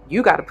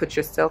 You got to put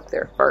yourself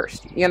there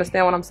first. You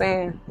understand what I'm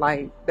saying?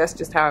 Like, that's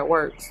just how it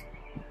works,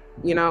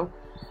 you know,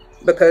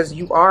 because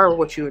you are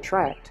what you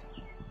attract.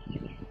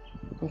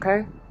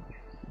 Okay.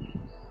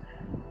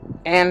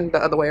 And the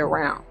other way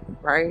around,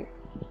 right?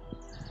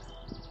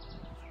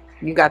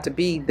 You got to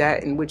be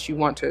that in which you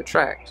want to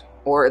attract,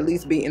 or at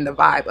least be in the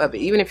vibe of it,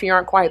 even if you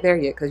aren't quite there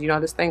yet, because, you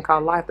know, this thing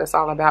called life, that's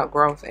all about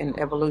growth and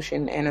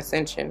evolution and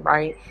ascension,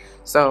 right?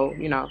 So,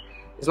 you know,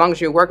 as long as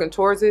you're working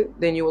towards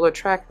it, then you will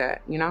attract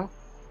that, you know.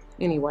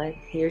 Anyway,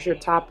 here's your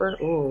topper.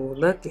 Ooh,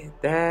 look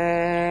at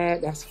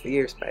that. That's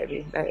fierce,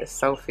 baby. That is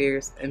so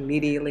fierce.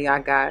 Immediately I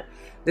got,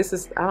 this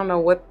is, I don't know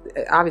what,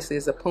 obviously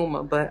it's a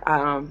puma, but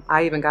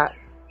I even got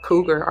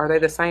cougar. Are they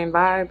the same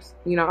vibes?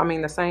 You know, I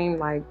mean, the same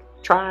like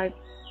tribe,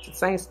 the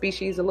same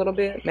species a little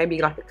bit, maybe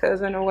like a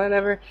cousin or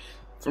whatever.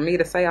 For me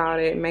to say all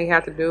that, it may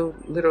have to do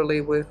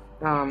literally with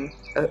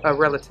a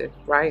relative,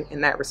 right?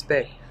 In that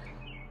respect.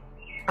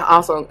 I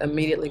also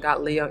immediately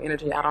got Leo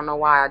energy. I don't know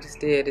why, I just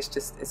did.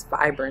 It's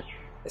vibrant.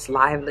 It's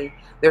lively.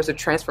 There's a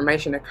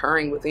transformation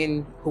occurring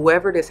within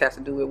whoever this has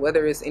to do with,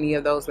 whether it's any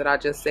of those that I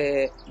just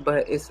said,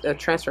 but it's a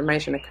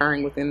transformation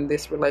occurring within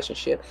this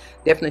relationship.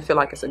 Definitely feel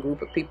like it's a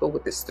group of people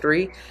with this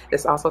 3.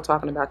 It's also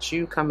talking about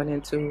you coming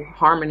into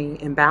harmony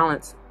and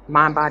balance,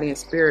 mind, body, and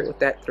spirit with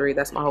that 3.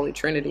 That's my Holy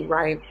Trinity,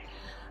 right?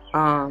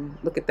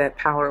 Look at that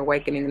power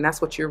awakening, and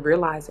that's what you're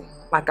realizing.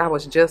 Like I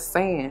was just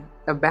saying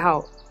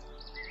about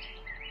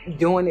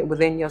doing it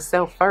within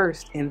yourself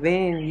first, and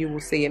then you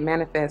will see it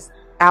manifest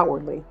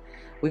outwardly.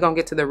 We're going to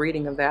get to the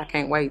reading of that. I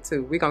can't wait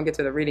too. We're going to get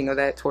to the reading of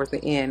that towards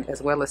the end,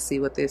 as well as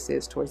see what this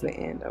is towards the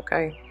end,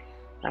 okay?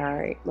 All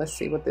right, let's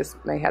see what this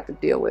may have to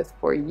deal with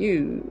for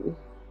you.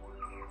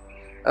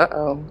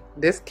 Uh-oh,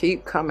 this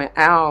keep coming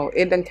out.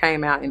 It done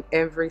came out in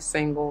every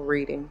single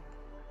reading.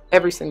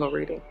 Every single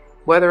reading.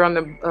 Whether on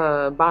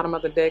the bottom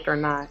of the deck or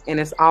not. And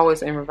it's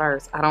always in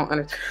reverse. I don't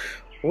understand.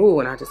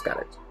 Ooh, and I just got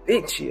a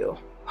big chill.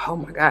 Oh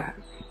my God.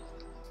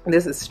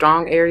 This is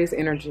strong Aries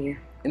energy.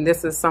 And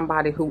this is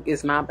somebody who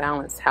is not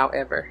balanced,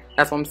 however.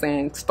 That's what I'm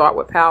saying. Start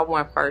with pile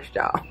 1 first,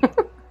 y'all.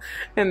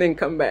 And then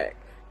come back.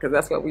 Because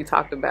that's what we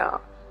talked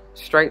about.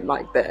 Straight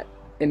like that.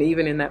 And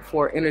even in that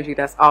 4 energy,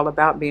 that's all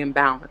about being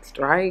balanced,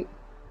 right?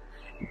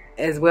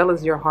 As well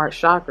as your heart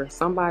chakra.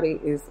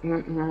 Somebody is, I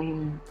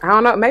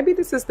don't know. Maybe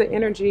this is the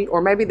energy, or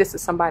maybe this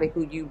is somebody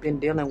who you've been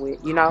dealing with,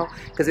 you know?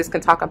 Because this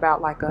can talk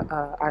about like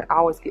I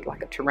always get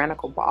like a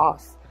tyrannical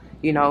boss.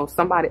 You know,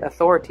 somebody in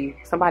authority,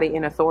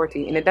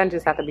 and it doesn't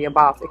just have to be a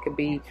boss. It could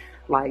be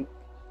like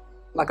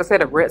I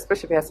said,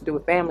 especially if it has to do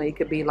with family. It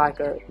could be like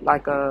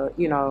a,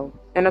 you know,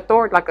 an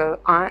authority, like a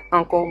aunt,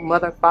 uncle,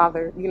 mother,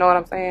 father. You know what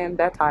I'm saying?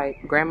 That type,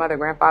 grandmother,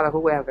 grandfather,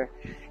 whoever.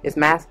 It's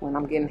masculine.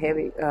 I'm getting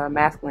heavy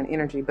masculine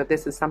energy, but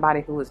this is somebody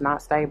who is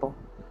not stable.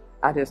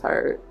 I just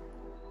heard.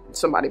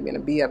 somebody being a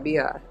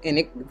bi, and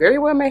it very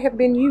well may have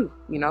been you.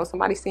 You know,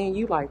 somebody seeing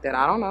you like that.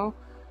 I don't know.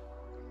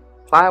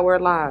 Fly where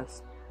it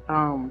lies.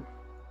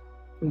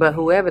 But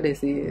whoever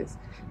this is,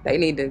 they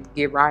need to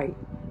get right.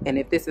 And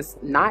if this is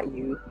not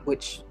you,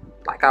 which,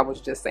 like I was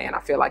just saying,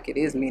 I feel like it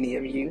is many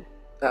of you,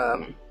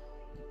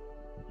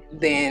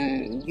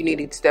 then you need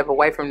to step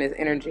away from this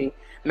energy.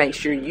 Make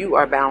sure you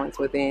are balanced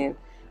within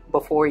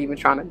before even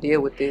trying to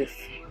deal with this,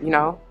 you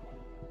know?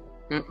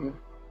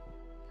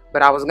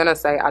 But I was going to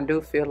say, I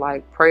do feel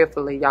like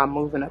prayerfully y'all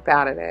moving up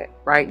out of that,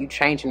 right? You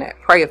changing that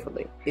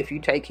prayerfully. If you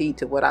take heed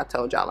to what I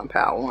told y'all in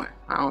Power 1.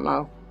 I don't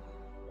know.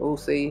 We'll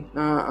see.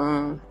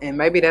 And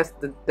maybe that's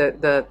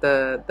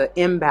the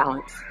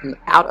imbalance,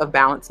 out of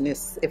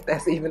balanceness, if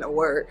that's even a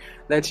word,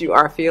 that you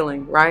are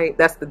feeling, right?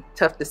 That's the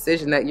tough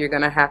decision that you're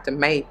going to have to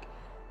make.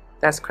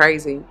 That's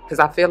crazy. Because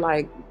I feel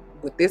like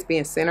with this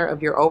being center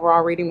of your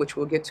overall reading, which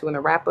we'll get to in the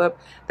wrap up,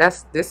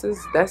 this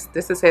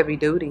is heavy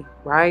duty,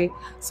 right?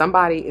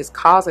 Somebody is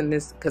causing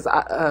this, because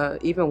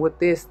even with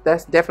this,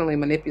 that's definitely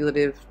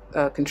manipulative,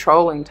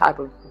 controlling type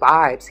of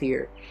vibes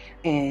here,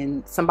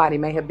 and somebody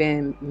may have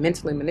been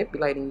mentally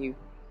manipulating you.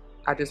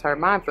 I just heard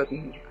mind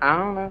fucking you. I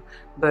don't know,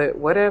 but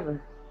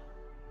whatever.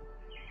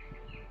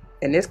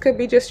 And this could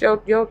be just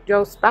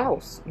your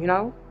spouse, you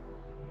know,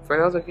 for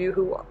those of you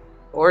who,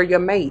 or your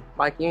mate.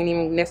 Like, you ain't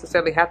even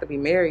necessarily have to be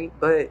married,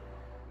 but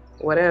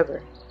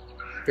whatever,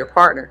 your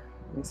partner,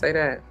 let me say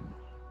that.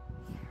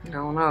 I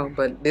don't know,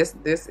 but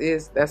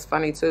that's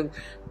funny too.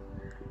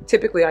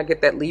 Typically I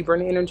get that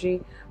Libran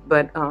energy,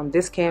 but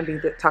this can be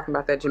talking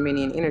about that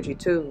Geminian energy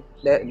too,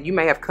 that you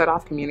may have cut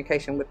off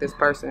communication with this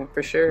person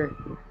for sure,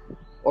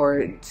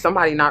 or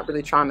somebody not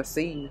really trying to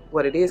see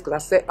what it is. Because I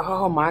said,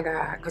 oh my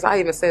God, because I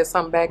even said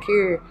something back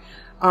here,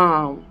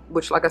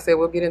 which, like I said,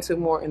 we'll get into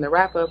more in the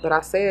wrap up, but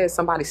I said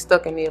somebody's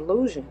stuck in the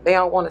illusion. They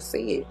don't want to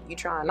see it. You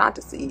trying not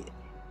to see it,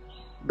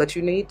 but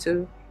you need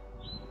to.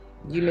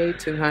 You need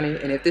to, honey.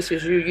 And if this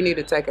is you, you need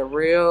to take a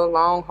real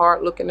long,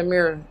 hard look in the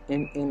mirror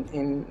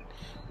and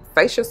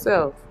face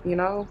yourself, you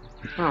know?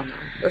 I don't know.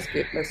 Let's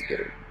get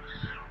it.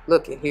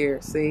 Look at here.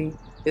 See,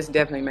 this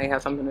definitely may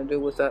have something to do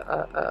with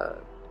a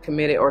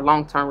committed or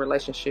long-term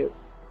relationship,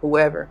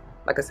 whoever.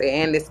 Like I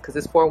say, and this, because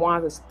it's 4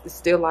 wands, it's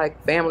still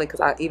like family, because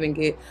I even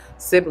get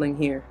sibling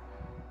here.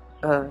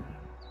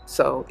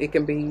 So it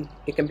can be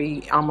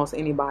almost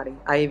anybody.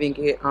 I even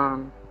get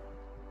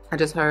I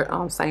just heard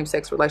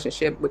same-sex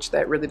relationship, which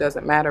that really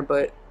doesn't matter,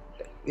 but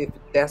if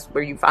that's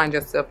where you find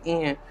yourself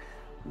in,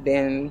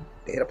 then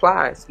it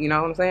applies. You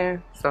know what I'm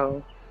saying?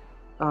 So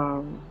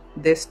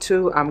this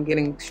too, I'm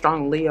getting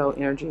strong Leo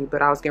energy,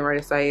 but I was getting ready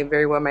to say it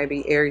very well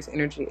maybe Aries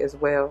energy as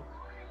well,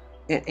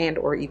 and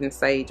or even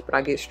Sage, but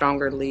I get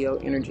stronger Leo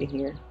energy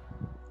here.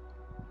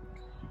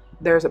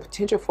 There's a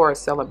potential for a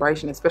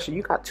celebration, especially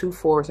you got 2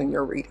 4s in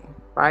your reading,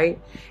 right?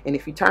 And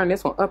if you turn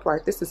this one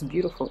upright, this is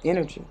beautiful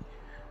energy.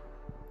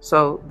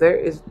 So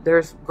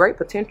there's great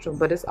potential,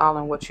 but it's all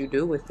in what you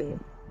do with it.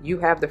 You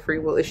have the free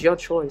will. It's your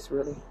choice,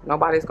 really.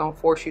 Nobody's going to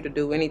force you to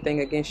do anything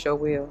against your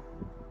will.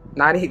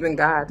 Not even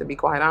God, to be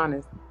quite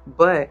honest.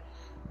 But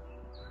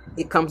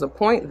it comes a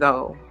point,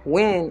 though,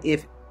 when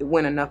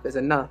enough is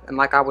enough. And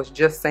like I was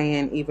just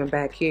saying, even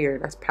back here,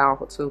 that's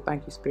powerful too.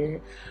 Thank you,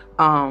 Spirit.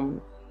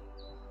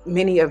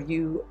 Many of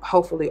you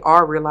hopefully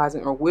are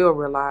realizing or will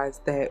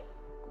realize that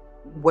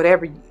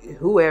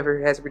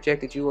whoever has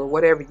rejected you, or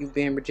whatever you've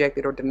been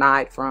rejected or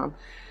denied from,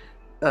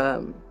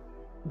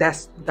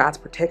 that's God's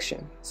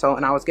protection. So,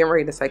 and I was getting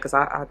ready to say, because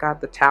I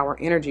got the Tower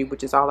energy,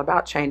 which is all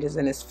about changes,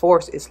 and it's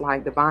force. It's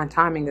like divine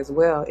timing as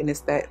well, and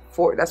it's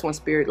that's when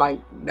Spirit, like,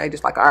 they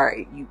just like, all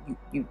right,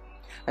 you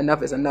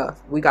enough is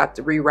enough. We got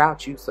to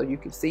reroute you so you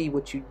can see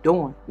what you're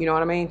doing. You know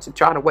what I mean? To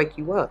try to wake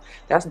you up.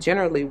 That's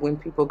generally when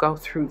people go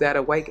through that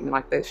awakening,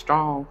 like that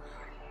strong,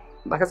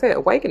 like I said,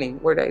 awakening,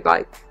 where they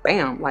like,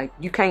 bam, like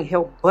you can't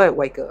help but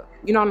wake up.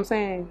 You know what I'm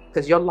saying?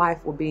 Because your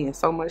life will be in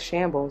so much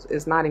shambles,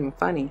 it's not even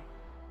funny.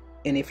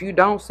 And if you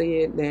don't see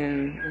it,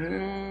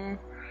 then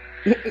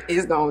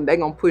they're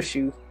gonna push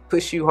you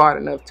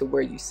hard enough to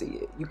where you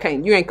see it.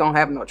 You ain't gonna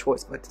have no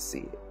choice but to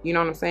see it. You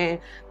know what I'm saying?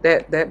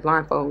 That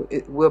blindfold,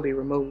 it will be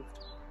removed.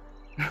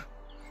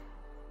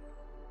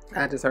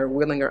 I just heard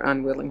willing or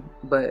unwilling,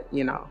 but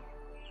you know,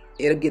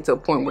 it'll get to a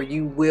point where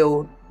you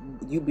will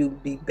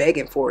be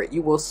begging for it.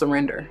 You will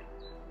surrender.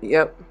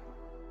 Yep.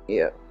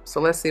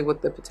 So let's see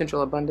what the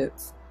potential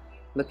abundance.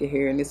 Look at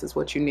here, and this is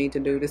what you need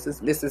to do. This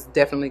is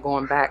definitely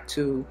going back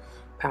to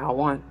Power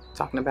 1,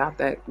 talking about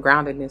that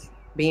groundedness,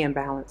 being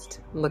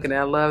balanced. Look at that.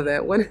 I love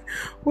that.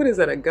 What is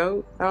that, a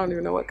goat? I don't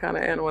even know what kind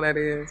of animal that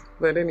is.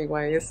 But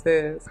anyway, it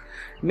says,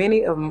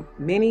 many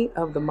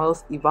of the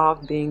most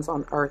evolved beings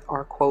on earth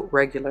are, quote,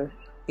 regular,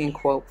 end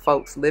quote,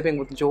 folks living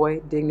with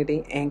joy,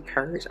 dignity, and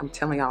courage. I'm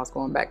telling y'all, it's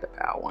going back to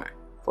Power 1.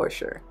 For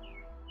sure.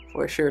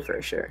 That's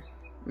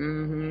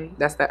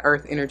that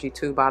earth energy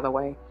too, by the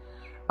way.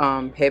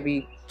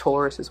 Heavy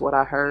Taurus is what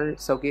I heard.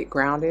 So get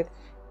grounded.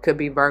 Could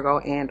be Virgo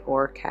and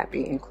or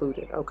Cappy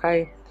included.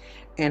 Okay.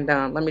 And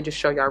let me just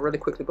show y'all really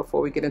quickly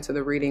before we get into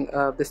the reading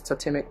of this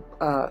totemic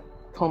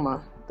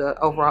Puma, the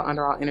overall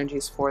underall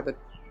energies for the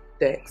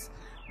decks.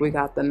 We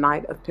got the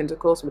Knight of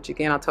Pentacles, which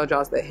again, I told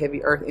y'all is that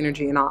heavy earth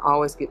energy, and I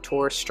always get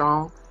Taurus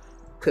strong.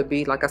 Could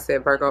be, like I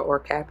said, Virgo or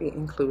Cappy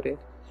included.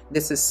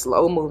 This is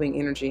slow moving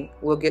energy.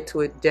 We'll get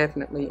to it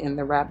definitely in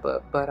the wrap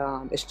up, but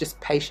it's just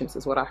patience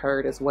is what I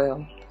heard as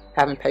well.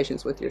 Having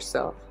patience with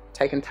yourself,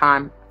 taking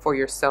time for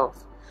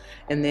yourself.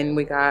 And then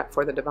we got,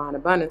 for the divine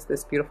abundance,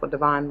 this beautiful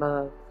divine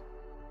love.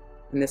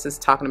 And this is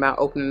talking about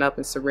opening up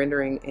and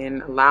surrendering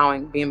and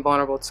allowing, being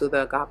vulnerable to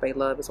the agape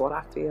love is what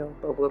I feel.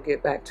 But we'll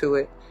get back to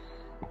it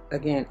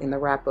again in the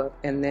wrap up.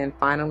 And then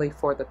finally,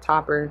 for the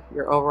topper,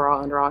 your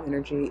overall underall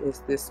energy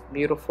is this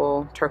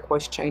beautiful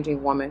turquoise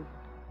changing woman.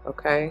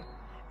 Okay.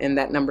 And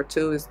that number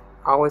 2 is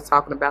always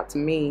talking about, to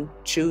me,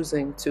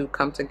 choosing to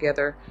come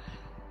together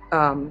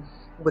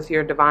with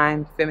your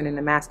divine feminine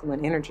and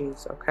masculine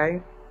energies.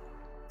 Okay.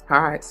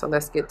 All right. So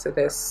let's get to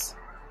this.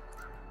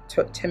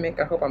 Totemic,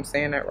 I hope I'm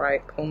saying that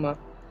right. Puma,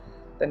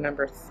 the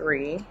number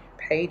 3,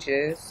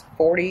 pages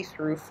 40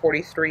 through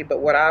 43, but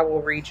what I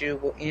will read you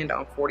will end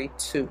on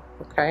 42.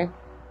 Okay.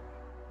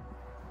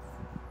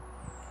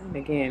 And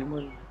again,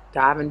 we're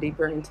diving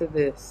deeper into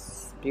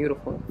this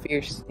beautiful,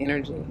 fierce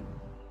energy.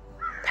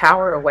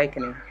 Power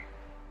awakening.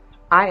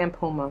 I am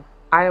Puma.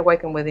 I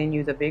awaken within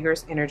you the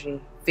vigorous energy,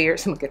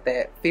 fierce, look at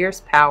that,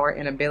 fierce power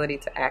and ability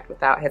to act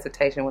without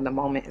hesitation when the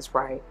moment is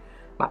right.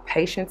 My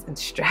patience and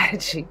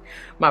strategy,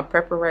 my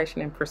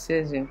preparation and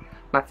precision,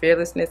 my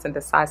fearlessness and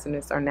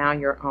decisiveness are now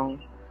your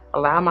own.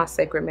 Allow my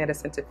sacred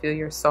medicine to fill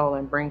your soul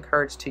and bring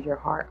courage to your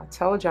heart. I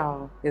told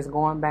y'all it's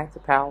going back to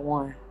power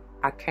 1.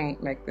 I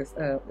can't make this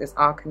up. It's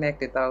all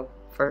connected though,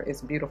 for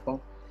it's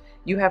beautiful.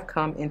 You have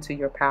come into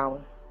your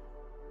power.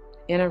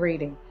 In a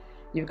reading,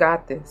 you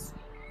got this.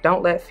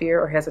 Don't let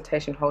fear or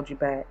hesitation hold you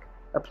back.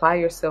 Apply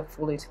yourself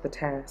fully to the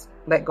task.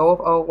 Let go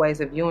of old ways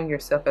of viewing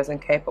yourself as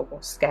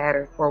incapable,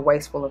 scattered, or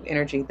wasteful of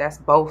energy. That's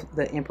both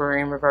the Emperor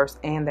in reverse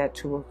and that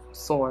 2 of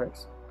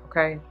Swords.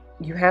 Okay?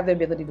 You have the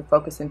ability to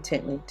focus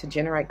intently, to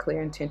generate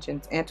clear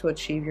intentions, and to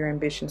achieve your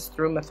ambitions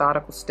through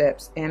methodical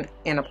steps and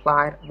an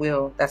applied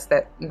will. That's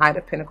that Knight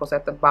of Pentacles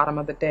at the bottom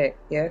of the deck.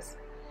 Yes?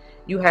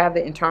 You have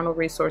the internal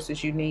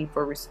resources you need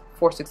for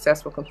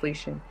successful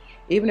completion.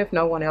 Even if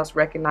no one else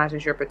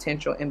recognizes your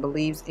potential and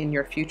believes in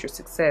your future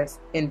success,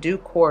 in due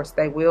course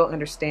they will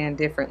understand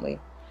differently.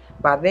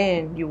 By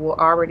then, you will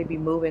already be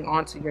moving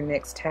on to your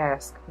next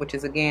task, which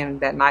is again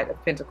that Knight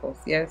of Pentacles.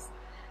 Yes?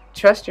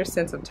 Trust your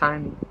sense of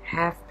timing.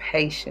 Have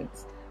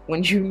patience.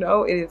 When you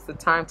know it is the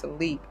time to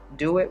leap,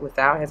 do it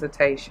without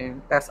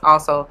hesitation. That's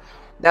also,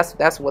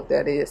 that's what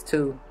that is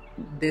too.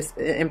 This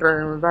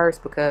Emperor in reverse,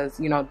 because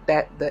you know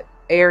that the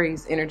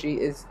Aries energy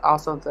is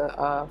also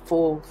the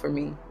Fool for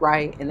me,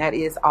 right? And that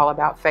is all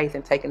about faith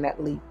and taking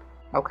that leap,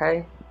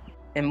 okay?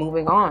 And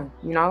moving on,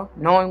 you know,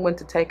 knowing when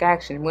to take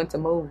action, when to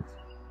move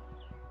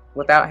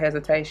without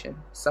hesitation.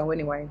 So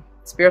anyway,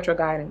 spiritual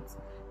guidance.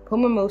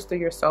 Puma moves through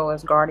your soul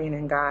as guardian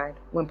and guide.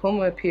 When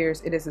Puma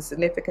appears, it is a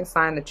significant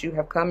sign that you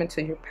have come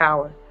into your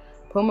power.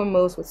 Puma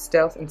moves with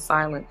stealth and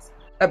silence,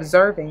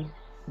 observing,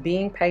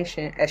 being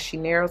patient. As she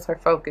narrows her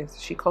focus,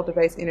 she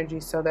cultivates energy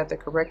so that the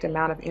correct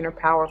amount of inner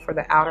power for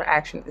the outer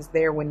action is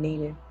there when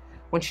needed.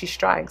 When she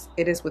strikes,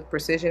 it is with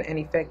precision and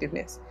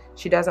effectiveness.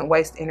 She doesn't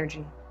waste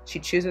energy. She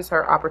chooses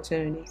her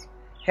opportunities.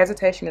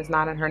 Hesitation is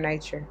not in her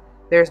nature.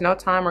 There is no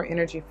time or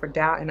energy for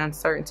doubt and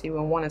uncertainty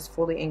when one is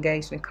fully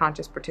engaged in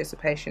conscious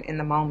participation in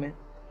the moment.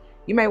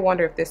 You may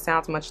wonder if this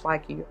sounds much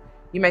like you.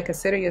 You may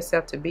consider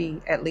yourself to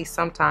be, at least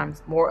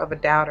sometimes, more of a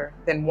doubter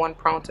than one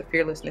prone to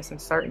fearlessness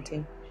and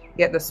certainty.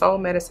 Yet the soul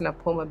medicine of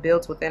Puma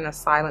builds within us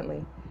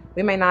silently.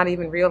 We may not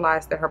even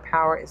realize that her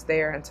power is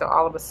there until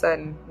all of a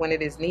sudden, when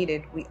it is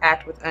needed, we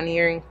act with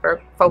unerring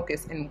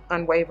focus and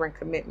unwavering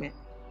commitment.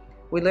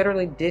 We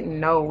literally didn't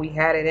know we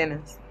had it in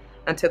us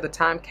until the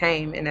time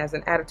came, and as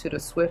an attitude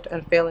of swift,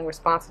 unfailing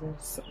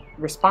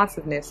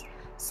responsiveness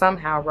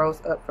somehow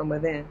rose up from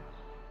within.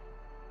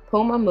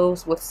 Puma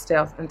moves with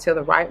stealth until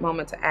the right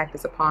moment to act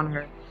is upon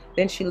her.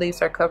 Then she leaves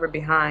her cover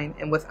behind,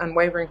 and with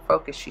unwavering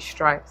focus she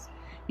strikes.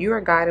 You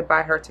are guided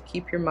by her to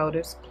keep your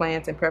motives,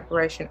 plans, and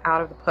preparation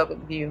out of the public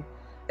view.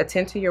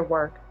 Attend to your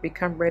work.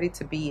 Become ready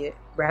to be it,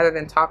 rather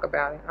than talk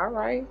about it. All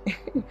right.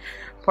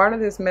 Part of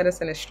this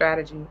medicine is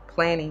strategy,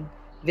 planning,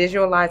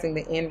 visualizing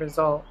the end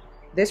result.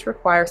 This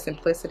requires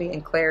simplicity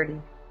and clarity.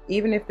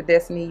 Even if the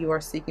destiny you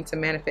are seeking to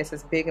manifest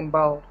is big and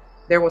bold,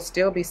 there will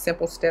still be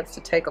simple steps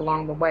to take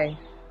along the way.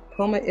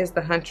 Puma is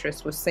the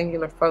huntress with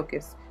singular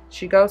focus.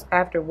 She goes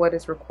after what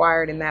is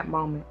required in that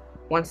moment,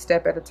 one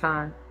step at a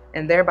time,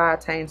 and thereby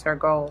attains her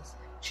goals.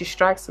 She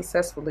strikes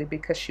successfully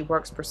because she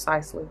works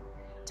precisely.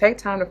 Take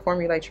time to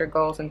formulate your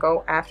goals and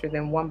go after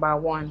them one by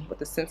one with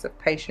a sense of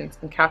patience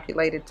and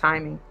calculated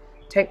timing.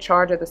 Take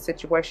charge of the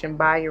situation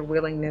by your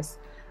willingness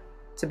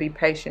to be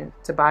patient,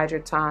 to bide your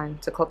time,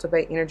 to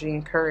cultivate energy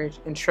and courage,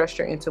 and trust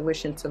your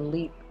intuition to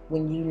leap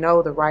when you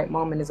know the right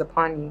moment is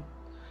upon you.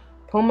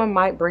 Puma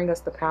might bring us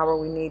the power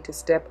we need to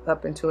step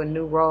up into a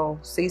new role,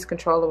 seize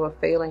control of a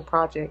failing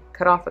project,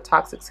 cut off a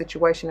toxic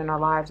situation in our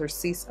lives, or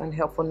cease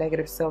unhelpful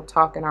negative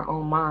self-talk in our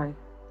own mind.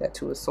 That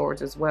 2 of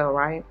Swords as well,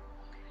 right?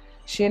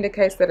 She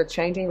indicates that a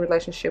changing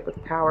relationship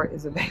with power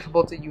is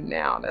available to you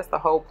now. That's the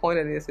whole point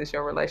of this, is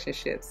your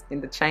relationships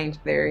and the change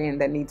therein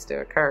that needs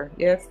to occur.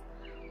 Yes.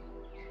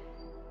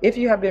 If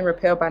you have been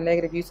repelled by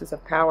negative uses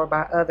of power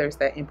by others,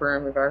 that Emperor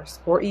in reverse,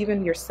 or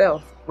even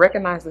yourself,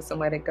 recognize this and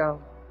let it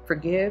go.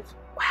 Forgive.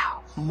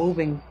 Wow.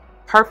 Moving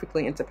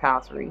perfectly into pile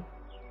 3.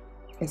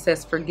 It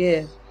says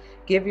forgive.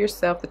 Give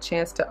yourself the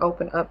chance to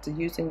open up to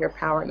using your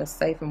power in a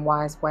safe and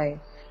wise way.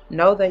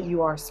 Know that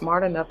you are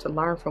smart enough to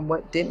learn from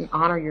what didn't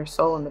honor your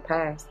soul in the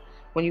past.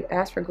 When you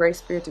ask for Great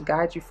Spirit to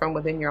guide you from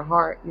within your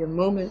heart, your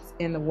movements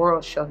in the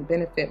world shall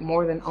benefit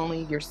more than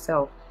only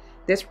yourself.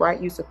 This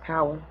right use of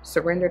power,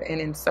 surrendered and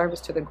in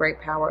service to the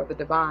great power of the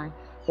divine,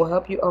 will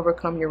help you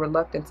overcome your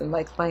reluctance and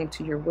lay claim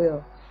to your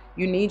will.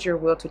 You need your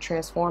will to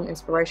transform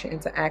inspiration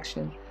into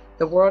action.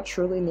 The world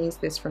truly needs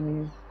this from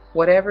you.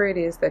 Whatever it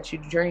is that you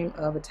dream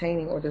of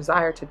attaining or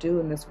desire to do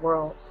in this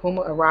world,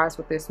 Puma arrives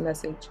with this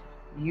message.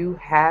 You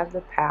have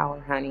the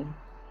power, honey.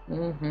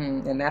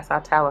 And that's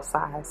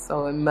italicized,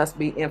 so it must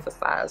be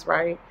emphasized,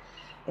 right?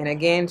 And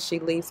again, she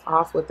leaves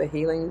off with the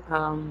healing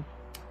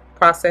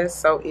process.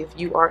 So if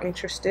you are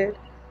interested,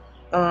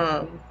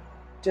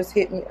 just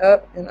hit me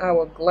up and I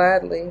will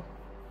gladly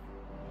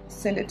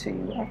send it to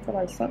you. I feel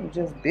like something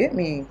just bit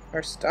me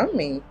or stung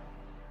me.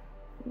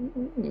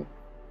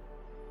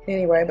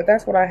 Anyway, but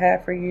that's what I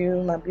have for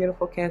you, my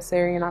beautiful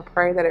Cancerian. I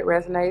pray that it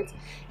resonates.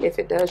 If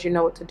it does, you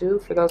know what to do.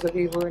 For those of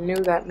you who are new,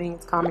 that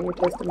means comment your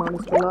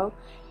testimonies below.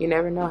 You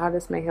never know how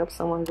this may help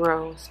someone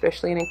grow,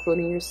 especially in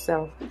including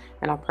yourself.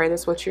 And I pray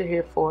that's what you're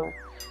here for.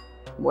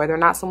 Whether or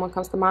not someone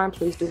comes to mind,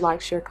 please do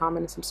like, share,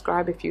 comment, and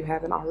subscribe if you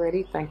haven't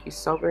already. Thank you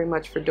so very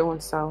much for doing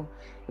so.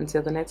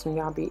 Until the next one,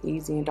 y'all be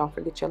easy. And don't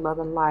forget your love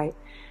and light.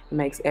 It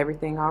makes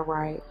everything all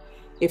right.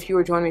 If you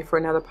are joining me for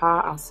another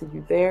pile, I'll see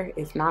you there.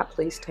 If not,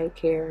 please take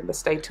care. But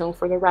stay tuned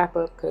for the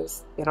wrap-up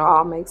because it'll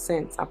all make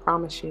sense. I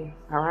promise you.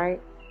 All right?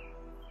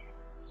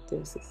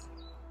 Deuces.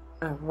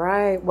 All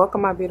right.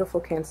 Welcome, my beautiful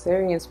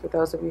Cancerians. For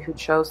those of you who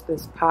chose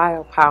this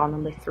pile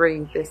number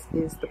 3, this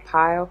is the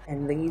pile.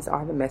 And these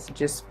are the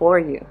messages for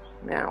you.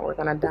 Now, we're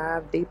going to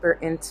dive deeper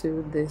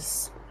into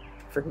this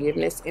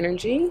forgiveness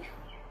energy.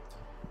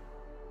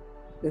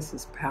 This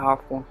is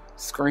powerful.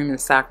 Screaming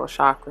sacral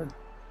chakra.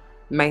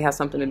 May have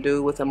something to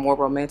do with a more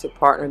romantic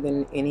partner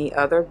than any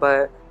other,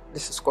 but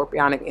this is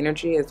scorpionic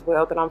energy as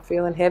well that I'm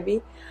feeling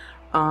heavy.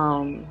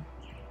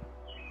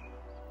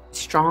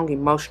 Strong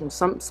emotional,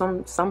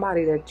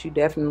 somebody that you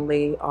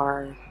definitely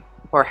are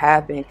or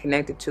have been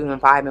connected to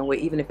and vibing with,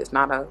 even if it's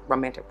not a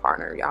romantic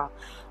partner,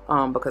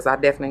 y'all. Because I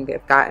definitely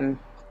have gotten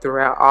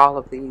throughout all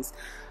of these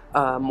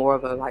more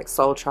of a like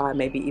soul tribe,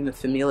 maybe even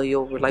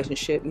familial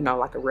relationship, you know,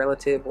 like a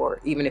relative,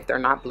 or even if they're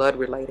not blood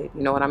related,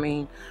 you know what I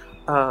mean?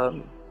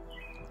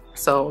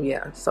 So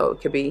yeah, so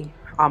it could be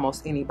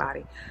almost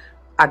anybody.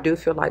 I do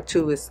feel like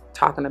too is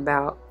talking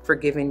about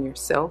forgiving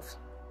yourself,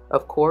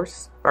 of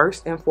course,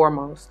 first and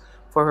foremost,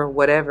 for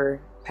whatever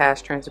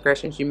past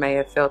transgressions you may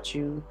have felt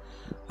you,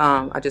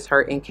 I just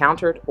heard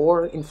encountered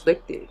or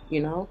inflicted,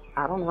 you know,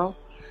 I don't know.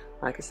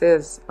 Like it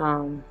says,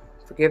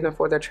 forgive them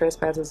for their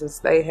trespasses as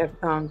they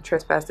have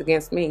trespassed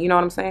against me. You know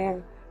what I'm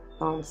saying?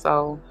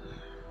 So,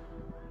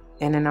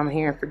 and then I'm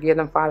hearing forgive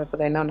them, Father, for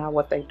they know not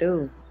what they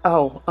do.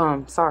 Oh,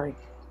 sorry.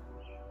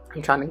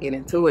 I'm trying to get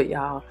into it,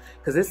 y'all,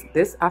 because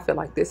this I feel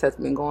like this has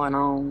been going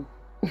on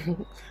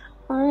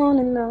on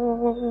and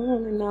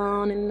on and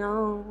on and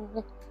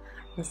on.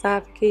 The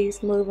cypher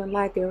keeps moving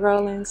like a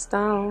rolling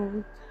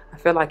stone. I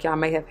feel like y'all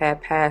may have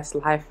had past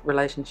life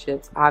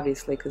relationships,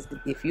 obviously, because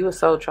if you a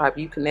soul tribe,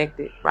 you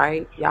connected,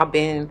 right? Y'all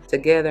been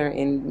together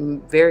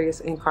in various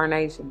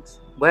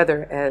incarnations,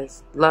 whether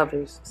as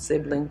lovers,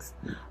 siblings,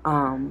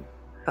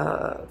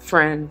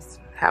 friends,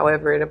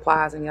 however it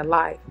applies in your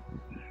life.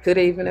 Could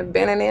even have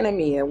been an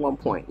enemy at one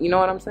point. You know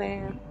what I'm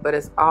saying? But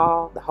it's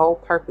all, the whole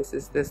purpose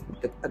is this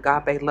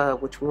agape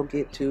love, which we'll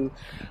get to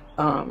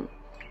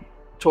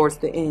towards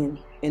the end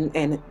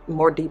and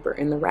more deeper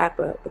in the wrap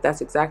up. But that's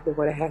exactly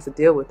what it has to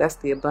deal with. That's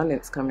the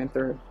abundance coming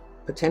through,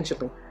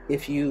 potentially,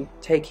 if you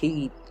take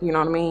heed, you know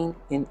what I mean?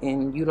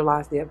 And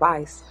utilize the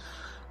advice.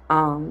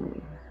 The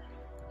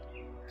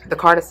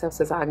card itself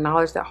says, I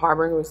acknowledge that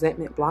harboring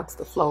resentment blocks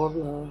the flow of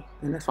love.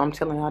 And that's what I'm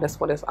telling y'all, that's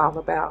what it's all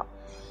about.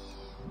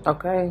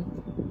 Okay,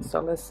 so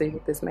let's see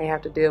what this may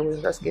have to deal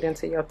with. Let's get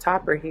into your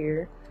topper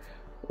here,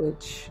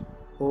 which,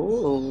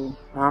 ooh,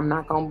 I'm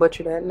not going to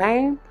butcher that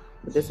name,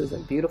 but this is a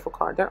beautiful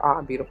card. They're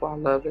all beautiful. I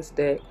love this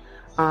deck.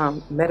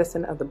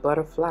 Medicine of the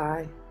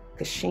Butterfly,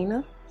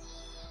 Kashina.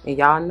 And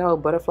y'all know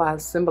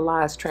butterflies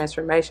symbolize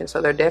transformation,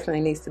 so there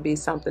definitely needs to be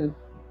something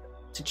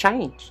to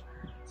change.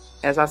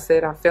 As I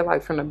said, I feel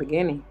like from the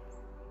beginning,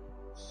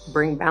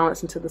 bring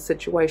balance into the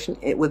situation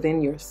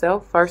within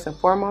yourself first and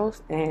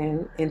foremost,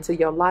 and into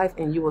your life,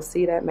 and you will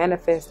see that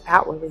manifest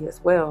outwardly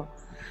as well.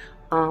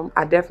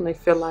 I definitely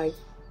feel like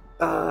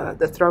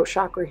the throat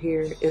chakra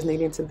here is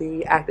needing to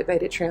be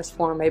activated,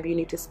 transformed. Maybe you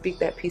need to speak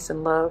that peace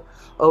and love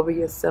over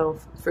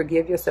yourself,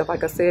 forgive yourself,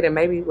 like I said. And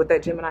maybe with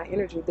that Gemini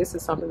energy, this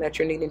is something that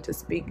you're needing to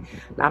speak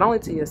not only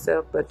to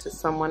yourself, but to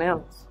someone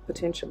else,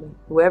 potentially,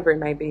 whoever it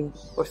may be,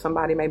 or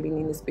somebody may be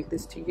needing to speak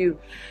this to you.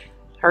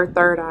 Her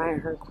third eye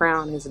and her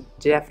crown is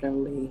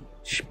definitely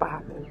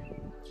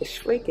popping. It's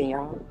freaking,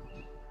 y'all.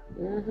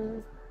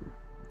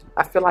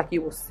 I feel like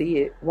you will see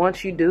it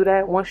once you do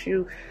that. Once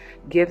you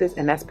give this,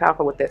 and that's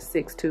powerful with that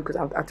 6 too, because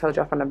I told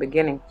y'all from the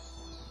beginning,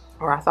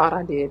 or I thought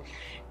I did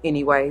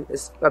anyway.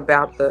 It's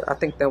about I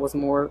think there was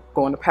more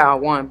going to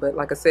power 1, but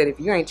like I said, if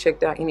you ain't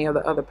checked out any of the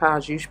other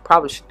powers, you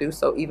probably should do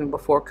so even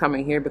before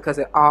coming here, because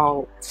it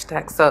all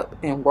stacks up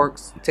and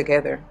works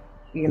together,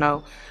 you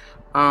know.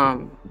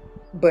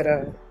 But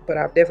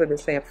I've definitely been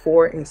saying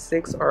 4 and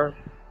 6 are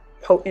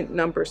potent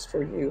numbers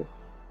for you.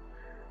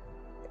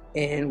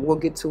 And we'll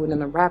get to it in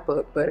the wrap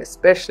up, but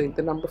especially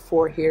the number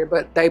 4 here.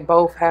 But they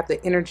both have the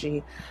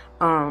energy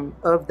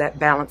of that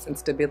balance and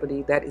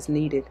stability that is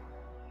needed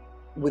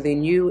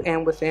within you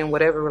and within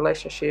whatever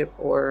relationship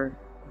or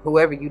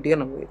whoever you're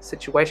dealing with,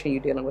 situation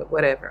you're dealing with,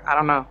 whatever. I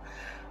don't know.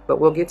 But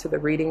we'll get to the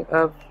reading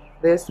of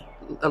this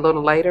a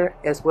little later,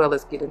 as well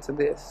as get into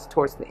this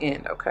towards the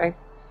end, okay?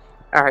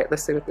 All right,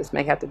 let's see what this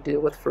may have to deal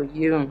with for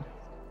you.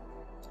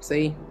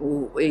 See?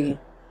 Ooh-wee.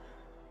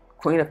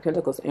 Queen of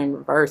Pentacles in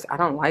reverse. I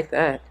don't like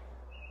that.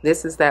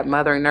 This is that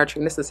mothering,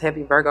 nurturing. This is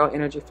heavy Virgo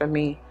energy for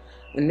me.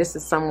 And this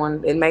is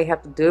someone, it may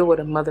have to deal with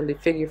a motherly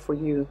figure for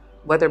you,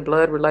 whether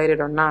blood related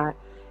or not.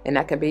 And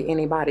that can be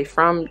anybody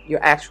from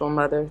your actual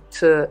mother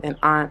to an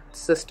aunt,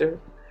 sister,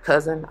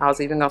 cousin. I was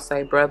even going to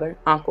say brother,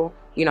 uncle.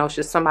 You know, it's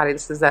just somebody.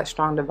 This is that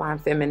strong divine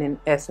feminine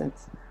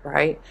essence,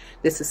 right?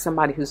 This is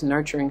somebody who's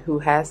nurturing, who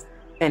has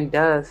and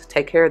does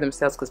take care of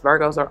themselves, because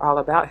Virgos are all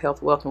about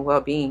health, wealth, and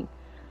well-being.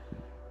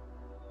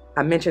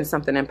 I mentioned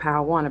something in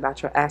Power 1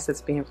 about your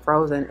assets being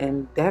frozen,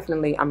 and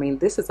definitely, I mean,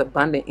 this is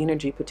abundant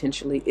energy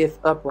potentially if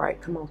upright.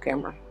 Come on,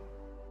 camera.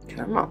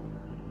 Come on.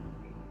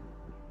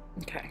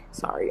 Okay,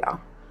 sorry,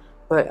 y'all.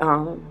 But,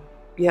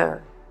 yeah,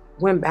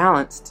 when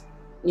balanced,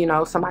 you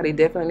know, somebody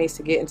definitely needs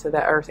to get into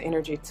that earth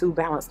energy to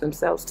balance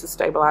themselves, to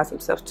stabilize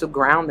themselves, to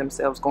ground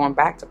themselves, going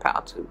back to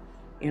Power 2,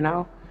 you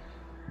know?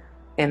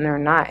 And they're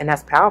not. And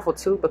that's powerful,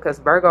 too, because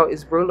Virgo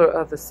is ruler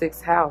of the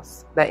 6th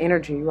house, that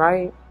energy,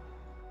 right?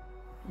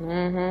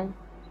 It's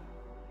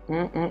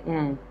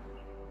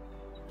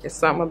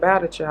something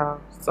about it,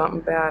 y'all. Something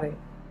about it.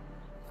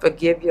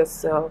 Forgive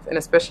yourself, and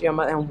especially your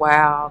mother. And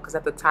wow, because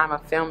at the time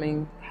of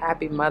filming,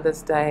 happy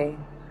Mother's Day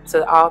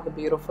to all the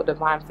beautiful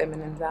divine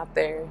feminines out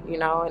there, you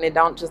know. And it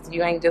don't just,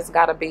 you ain't just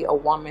gotta be a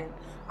woman.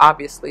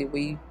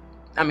 Obviously,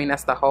 I mean,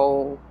 that's the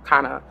whole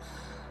kind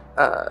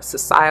of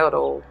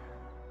societal,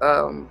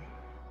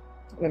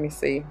 let me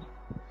see,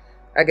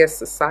 I guess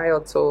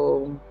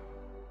societal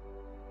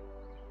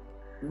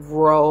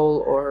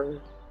role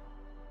or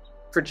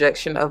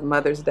projection of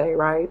Mother's Day,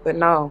 right? But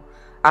no,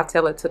 I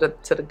tell it to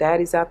the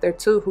daddies out there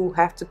too, who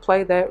have to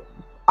play that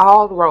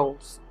all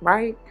roles,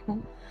 right?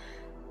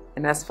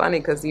 And that's funny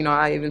because, you know,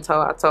 I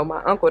told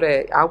my uncle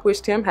that I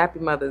wished him happy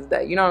Mother's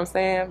Day. You know what I'm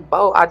saying?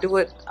 Bo, I do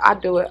it,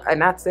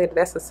 and I said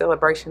that's a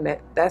celebration,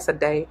 that's a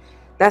day,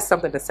 that's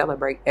something to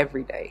celebrate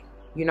every day.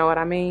 You know what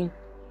I mean?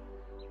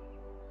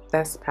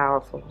 That's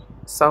powerful.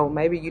 So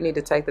maybe you need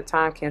to take the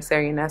time,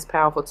 Cancerian. That's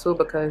powerful too,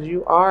 because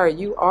you are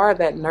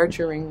that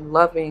nurturing,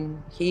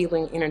 loving,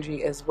 healing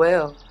energy as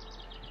well.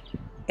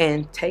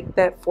 And take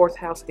that 4th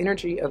house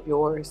energy of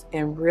yours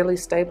and really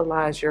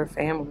stabilize your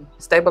family.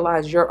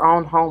 Stabilize your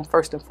own home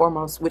first and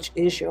foremost, which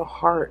is your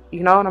heart.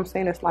 You know what I'm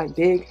saying? It's like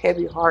big,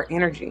 heavy heart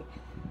energy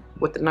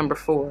with the number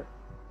 4.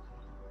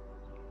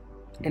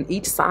 And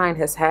each sign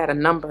has had a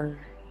number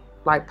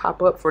like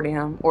pop up for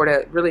them, or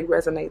that really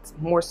resonates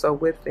more so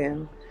with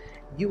them.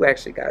 You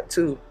actually got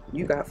 2.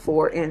 You got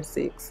 4 and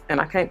 6. And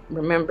I can't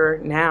remember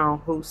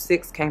now who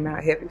 6 came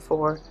out heavy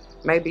for.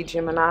 Maybe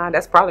Gemini.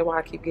 That's probably why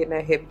I keep getting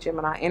that heavy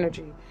Gemini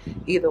energy.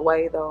 Either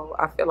way, though,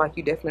 I feel like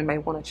you definitely may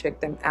want to check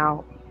them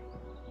out.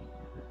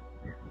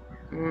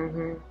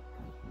 I'm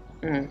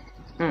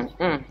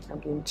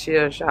getting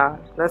chills, y'all.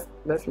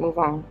 Let's move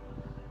on.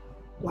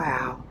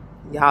 Wow.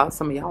 Y'all,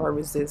 some of y'all are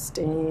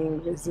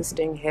resisting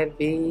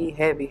heavy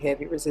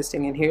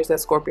resisting. And here's that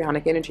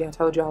Scorpionic energy. I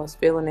told you I was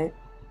feeling it.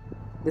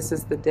 This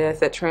is the death,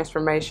 that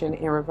transformation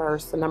in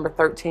reverse, the number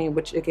 13,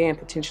 which again,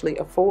 potentially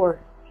a 4.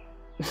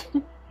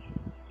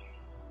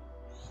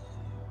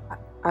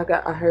 I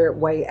heard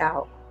way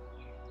out.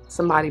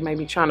 Somebody may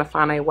be trying to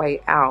find a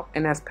way out,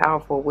 and that's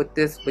powerful. With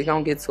this, we're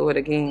gonna get to it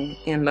again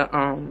in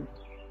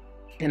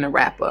the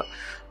wrap up.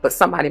 But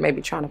somebody may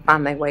be trying to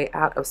find their way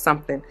out of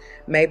something,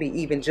 maybe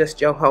even just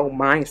your whole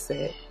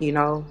mindset, you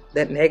know,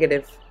 that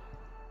negative,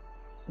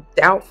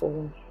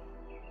 doubtful.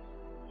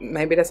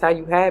 Maybe that's how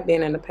you have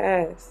been in the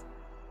past.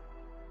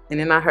 And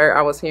then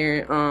I was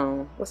hearing,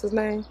 what's his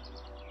name?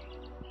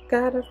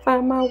 Gotta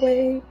find my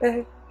way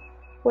back.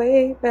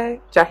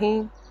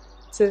 Jaheim,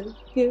 to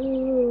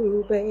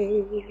you,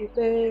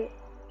 baby.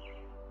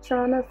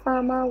 Trying to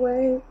find my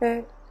way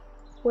back.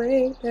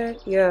 way back.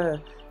 Yeah,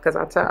 because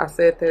I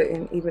said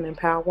that even in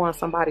Power One,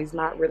 somebody's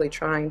not really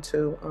trying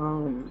to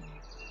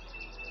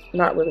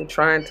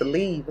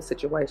leave a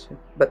situation,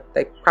 but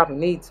they probably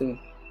need to,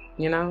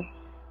 you know,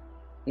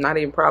 not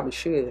even probably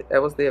should.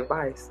 That was the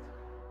advice.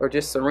 Or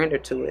just surrender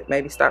to it.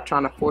 Maybe stop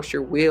trying to force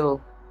your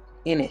will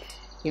in it.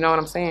 You know what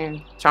I'm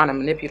saying? Trying to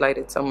manipulate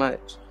it so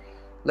much.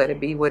 Let it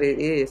be what it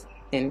is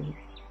and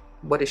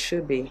what it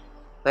should be.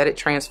 Let it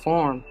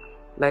transform.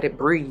 Let it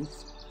breathe.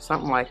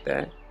 Something like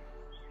that.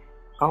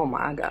 Oh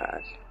my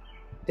God.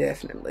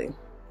 Definitely.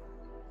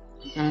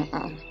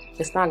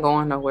 It's not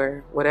going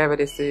nowhere. Whatever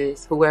this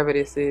is, whoever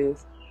this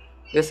is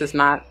it's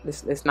not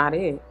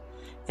it.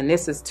 And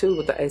this is too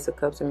with the Ace of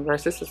Cups in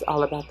reverse. This is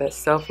all about that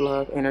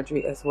self-love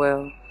energy as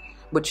well,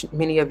 which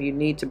many of you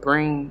need to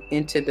bring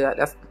into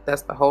that.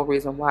 That's the whole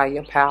reason why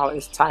your pal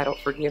is titled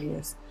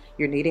forgiveness.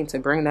 You're needing to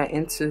bring that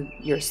into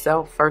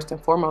yourself first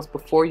and foremost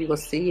before you will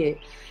see it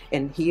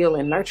and heal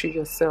and nurture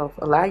yourself.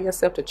 Allow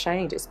yourself to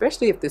change,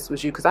 especially if this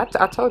was you, because I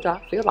told you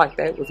I feel like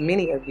that was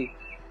many of you.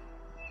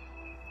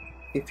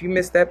 If you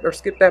missed that or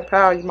skipped that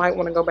pal, you might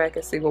want to go back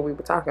and see what we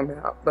were talking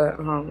about. But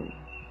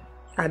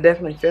I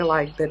definitely feel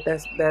like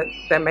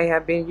that may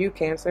have been you,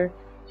 Cancer.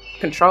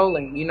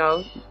 Controlling, you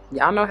know.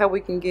 Y'all know how we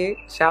can get.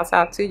 Shouts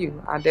out to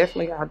you. I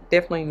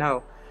definitely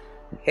know.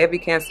 Heavy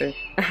Cancer.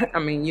 I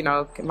mean, you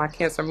know, my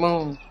Cancer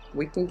moon.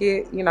 We can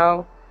get, you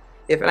know,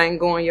 if it ain't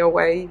going your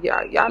way,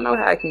 y'all know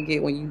how it can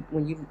get when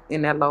you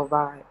in that low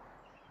vibe.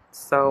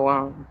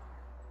 So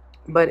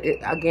but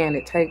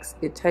it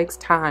takes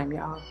time,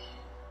 y'all.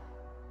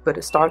 But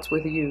it starts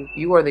with you.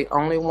 You are the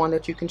only one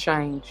that you can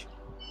change.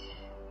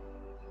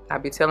 I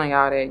be telling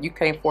y'all that you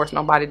can't force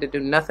nobody to do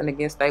nothing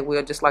against their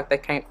will, just like they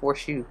can't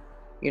force you,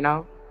 you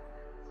know?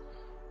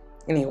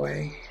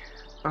 Anyway,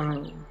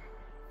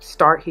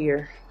 start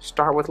here.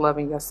 Start with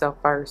loving yourself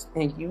first.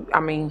 And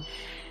I mean,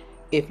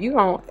 if you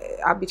don't,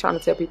 I be trying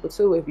to tell people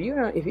too, if you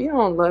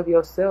don't love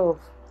yourself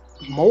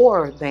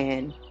more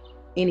than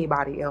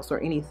anybody else or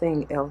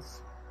anything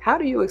else, how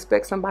do you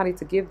expect somebody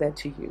to give that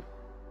to you?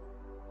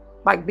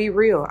 Like, be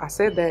real. I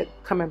said that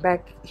coming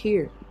back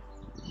here.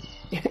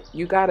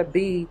 You gotta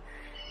be,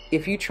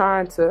 if you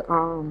trying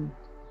to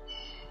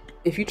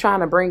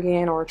bring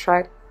in or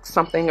attract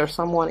something or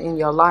someone in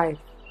your life,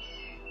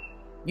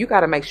 you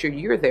gotta make sure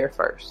you're there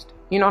first.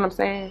 You know what I'm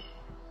saying?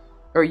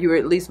 Or you're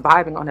at least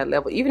vibing on that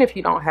level. Even if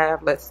you don't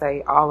have, let's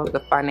say, all of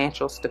the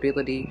financial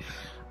stability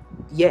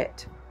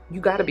yet, you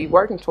gotta be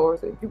working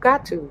towards it. You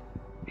got to.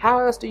 How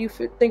else do you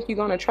think you're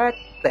gonna attract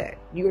that?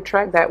 You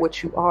attract that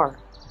which you are.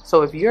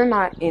 So if you're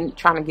not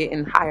trying to get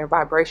in higher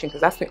vibration,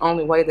 because that's the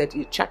only way that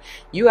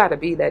you got to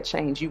be that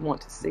change you want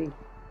to see.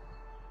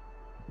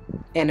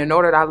 And in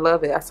order, I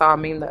love it. I saw a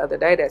meme the other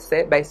day that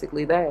said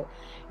basically that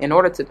in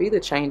order to be the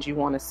change you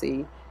want to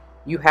see,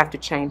 you have to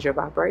change your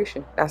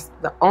vibration. That's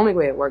the only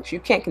way it works.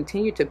 You can't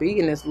continue to be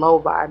in this low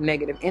vibe,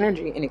 negative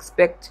energy and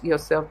expect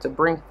yourself to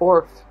bring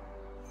forth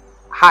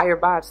higher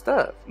vibe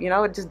stuff. You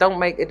know, it don't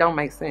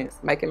make sense.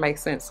 Make it make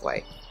sense,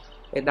 way.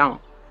 It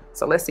don't.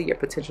 So let's see your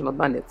potential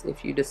abundance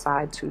if you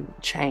decide to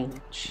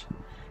change.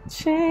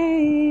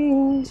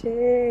 Changes.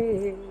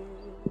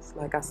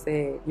 Like I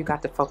said, you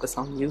got to focus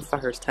on you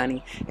first,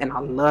 honey. And I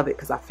love it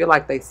because I feel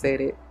like they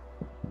said it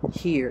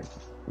here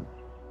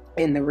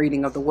in the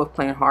reading of the Wolf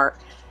Clan Heart.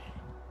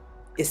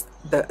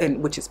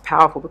 Which is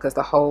powerful because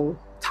the whole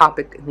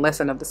topic and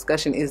lesson of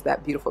discussion is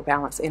that beautiful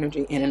balance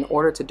energy. And in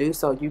order to do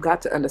so, you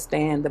got to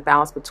understand the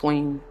balance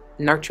between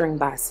nurturing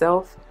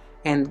thyself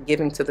and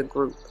giving to the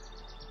group.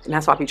 And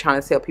that's why I be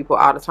trying to tell people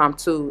all the time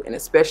too, and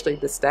especially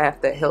the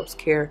staff that helps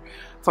care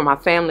for my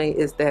family,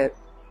 is that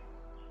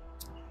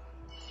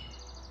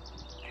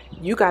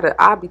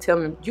I'll be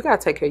telling them, you gotta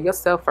take care of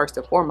yourself first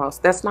and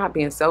foremost. That's not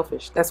being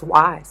selfish. That's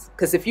wise.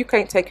 Because if you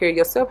can't take care of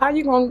yourself, how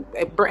you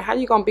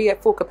gonna be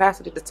at full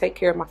capacity to take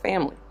care of my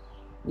family?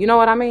 You know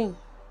what I mean?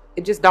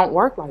 It just don't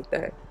work like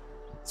that.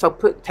 So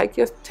take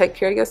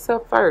care of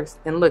yourself first.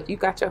 And look, you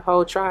got your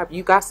whole tribe.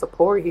 You got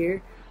support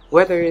here,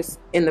 whether it's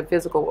in the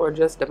physical or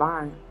just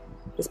divine.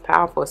 It's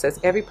powerful. It says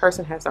every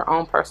person has their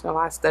own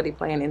personalized study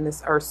plan in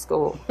this earth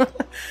school,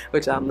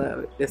 which I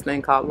love. This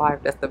thing called life.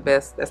 That's the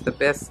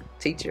best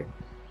teacher,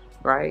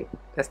 right?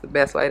 That's the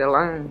best way to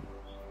learn,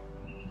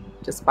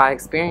 just by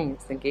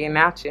experience and getting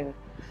out you.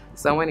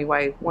 So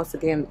anyway, once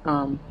again,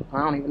 I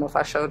don't even know if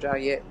I showed y'all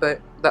yet,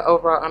 but the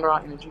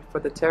overall energy for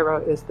the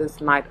tarot is this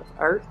Knight of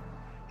Earth,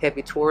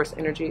 heavy Taurus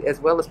energy, as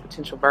well as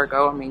potential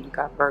Virgo. I mean, you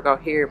got Virgo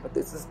here, but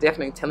this is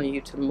definitely telling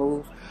you to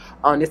move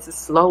on. This is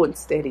slow and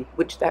steady,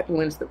 which that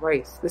wins the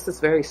race. This is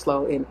very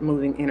slow in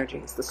moving energy.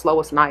 It's the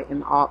slowest night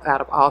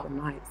out of all the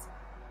nights,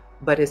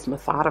 but it's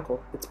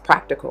methodical, it's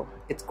practical,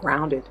 it's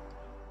grounded.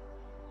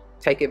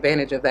 Take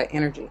advantage of that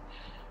energy.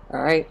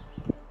 All right.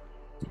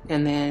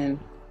 And then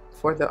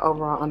for the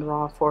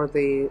overall for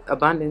the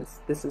abundance,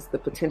 this is the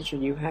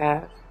potential you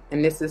have.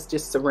 And this is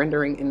just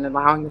surrendering and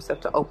allowing yourself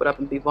to open up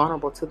and be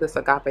vulnerable to this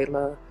agape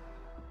love.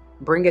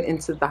 Bring it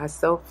into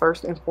thyself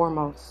first and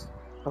foremost.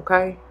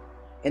 Okay?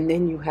 And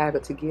then you have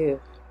it to give.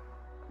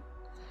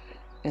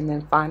 And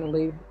then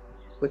finally,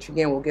 which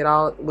again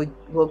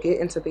we'll get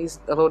into these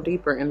a little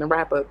deeper in the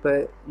wrap up.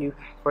 But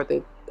for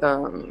the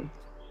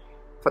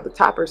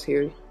toppers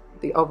here,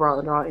 the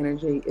overall draw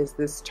energy is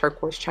this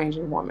turquoise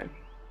changing woman.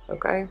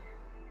 Okay.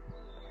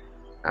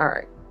 All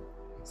right.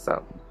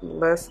 So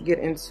let's get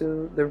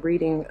into the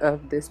reading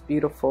of this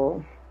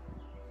beautiful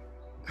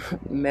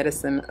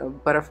medicine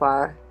of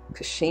butterfly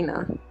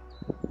Kashina.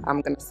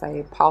 I'm going to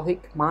say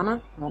Palhik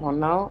Mana. I don't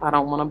know. I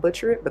don't want to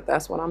butcher it, but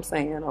that's what I'm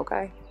saying,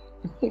 okay?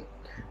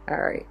 All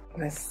right.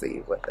 Let's see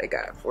what they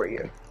got for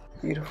you.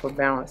 Beautiful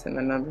balance in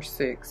the number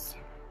 6.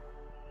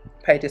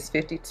 Pages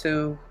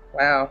 52,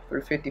 wow,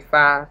 through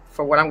 55.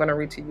 For what I'm going to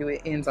read to you,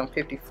 it ends on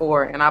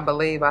 54. And I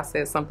believe I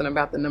said something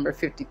about the number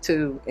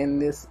 52 in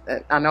this.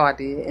 I know I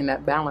did, in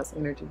that balance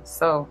energy.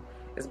 So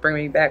it's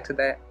bringing me back to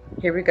that.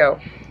 Here we go.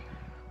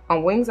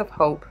 On wings of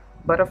hope,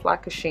 Butterfly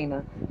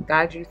Kashina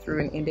guides you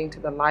through an ending to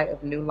the light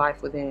of new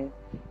life within.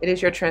 It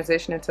is your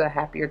transition into a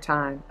happier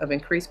time of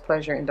increased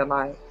pleasure and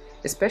delight,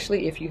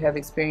 especially if you have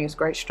experienced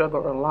great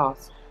struggle or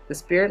loss. The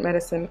spirit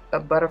medicine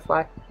of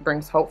Butterfly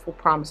brings hopeful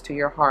promise to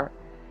your heart.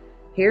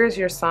 Here is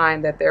your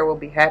sign that there will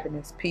be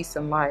happiness, peace,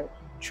 and light.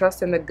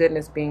 Trust in the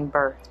goodness being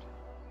birthed.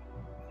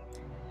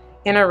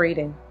 Inner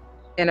reading.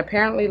 An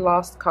apparently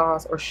lost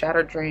cause or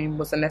shattered dream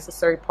was a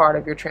necessary part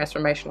of your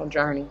transformational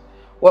journey.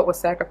 What was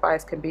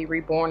sacrificed can be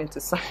reborn into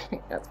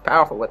something that's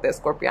powerful with that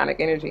scorpionic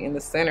energy in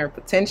the center,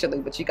 potentially,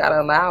 but you got to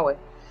allow it.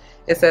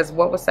 It says,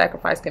 what was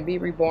sacrificed can be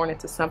reborn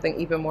into something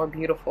even more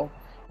beautiful.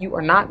 You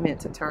are not meant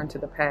to turn to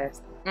the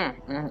past.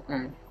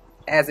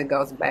 As it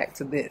goes back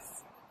to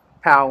this.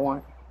 Power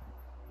 1.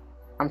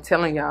 I'm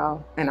telling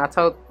y'all, and I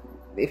told,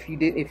 if you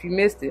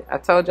missed it, I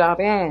told y'all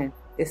then,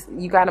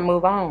 you got to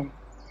move on.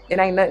 It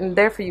ain't nothing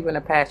there for you in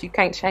the past. You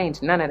can't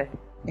change none of that.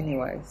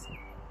 Anyways.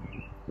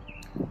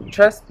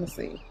 Trust and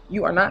see.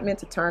 You are not meant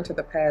to turn to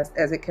the past,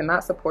 as it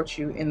cannot support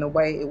you in the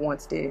way it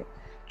once did.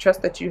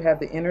 Trust that you have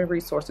the inner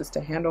resources to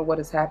handle what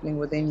is happening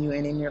within you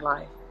and in your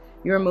life.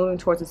 You are moving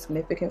towards a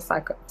significant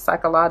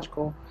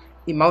psychological,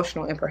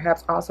 emotional, and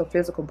perhaps also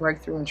physical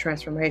breakthrough and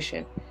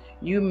transformation.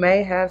 You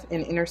may have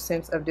an inner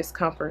sense of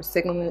discomfort,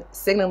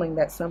 signaling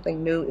that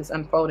something new is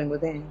unfolding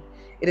within.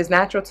 It is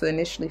natural to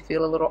initially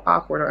feel a little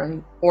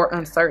awkward or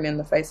uncertain in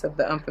the face of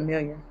the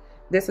unfamiliar.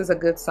 This is a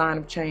good sign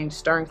of change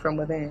stirring from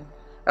within.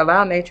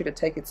 Allow nature to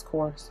take its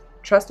course.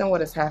 Trust in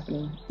what is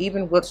happening,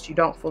 even whilst you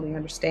don't fully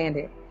understand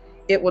it.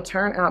 It will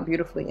turn out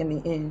beautifully in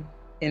the end.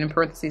 And in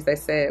parentheses, they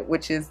said,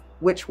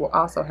 which will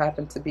also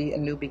happen to be a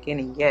new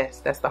beginning.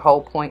 Yes, that's the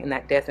whole point in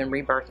that death and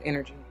rebirth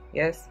energy.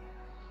 Yes.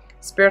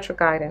 Spiritual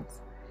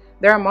guidance.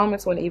 There are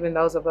moments when even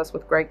those of us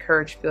with great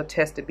courage feel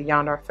tested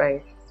beyond our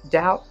faith.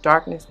 Doubt,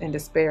 darkness, and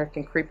despair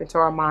can creep into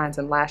our minds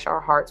and lash our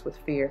hearts with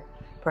fear.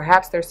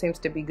 Perhaps there seems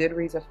to be good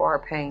reason for our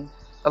pain.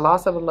 The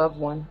loss of a loved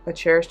one, a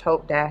cherished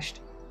hope dashed,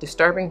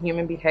 disturbing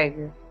human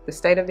behavior, the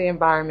state of the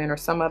environment, or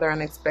some other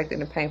unexpected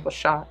and painful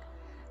shock.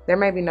 There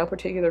may be no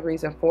particular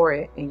reason for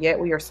it, and yet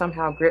we are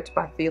somehow gripped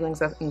by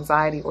feelings of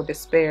anxiety or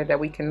despair that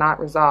we cannot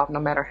resolve no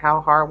matter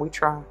how hard we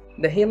try.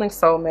 The healing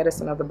soul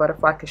medicine of the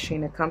Butterfly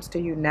Kashina comes to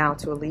you now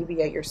to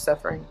alleviate your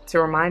suffering,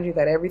 to remind you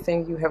that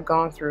everything you have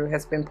gone through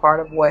has been part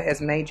of what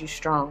has made you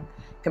strong,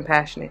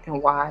 compassionate,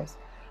 and wise.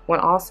 When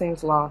all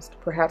seems lost,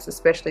 perhaps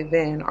especially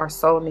then, our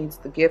soul needs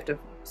the gift of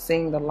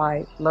seeing the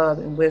light, love,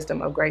 and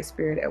wisdom of Great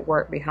Spirit at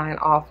work behind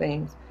all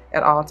things,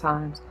 at all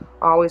times,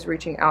 always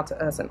reaching out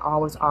to us and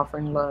always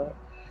offering love.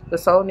 The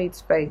soul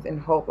needs faith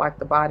and hope like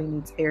the body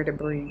needs air to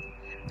breathe.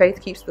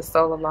 Faith keeps the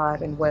soul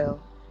alive and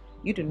well.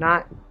 You do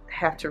not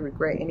have to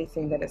regret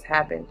anything that has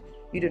happened.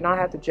 You do not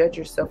have to judge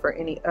yourself or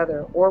any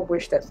other or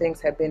wish that things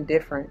had been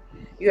different.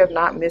 You have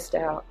not missed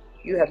out.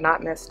 You have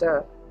not messed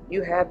up.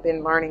 You have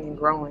been learning and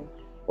growing.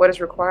 What is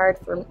required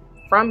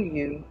from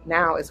you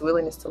now is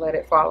willingness to let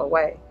it fall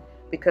away,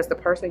 because the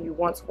person you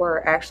once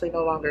were actually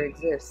no longer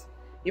exists.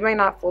 You may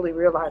not fully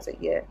realize it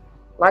yet.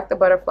 Like the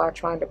butterfly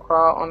trying to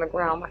crawl on the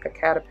ground like a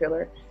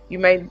caterpillar, you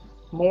may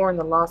mourn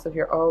the loss of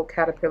your old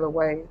caterpillar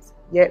ways.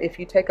 Yet if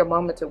you take a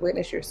moment to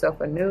witness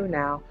yourself anew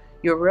now,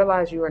 you'll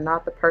realize you are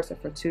not the person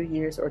from 2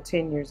 years or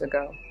 10 years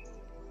ago.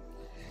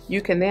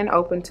 You can then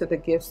open to the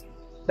gifts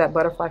that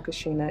Butterfly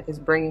Kashina is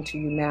bringing to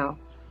you now.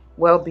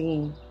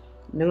 Well-being,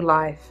 new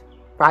life,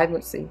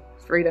 vibrancy,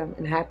 freedom,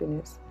 and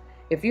happiness.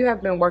 If you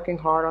have been working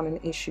hard on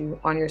an issue,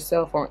 on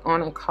yourself, or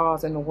on a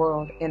cause in the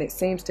world, and it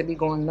seems to be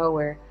going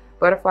nowhere,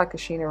 Butterfly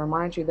Kashina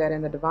reminds you that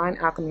in the divine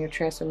alchemy of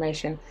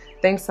transformation,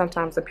 things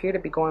sometimes appear to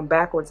be going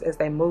backwards as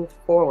they move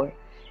forward.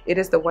 It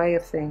is the way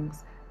of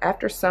things.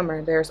 After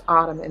summer, there is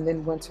autumn and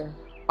then winter,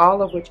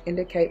 all of which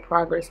indicate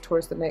progress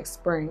towards the next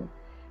spring.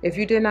 If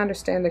you didn't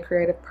understand the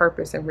creative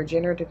purpose and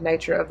regenerative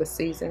nature of the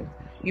season,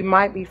 you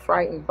might be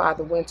frightened by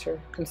the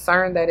winter,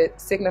 concerned that it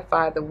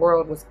signified the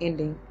world was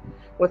ending.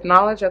 With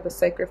knowledge of the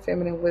sacred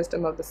feminine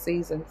wisdom of the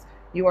seasons,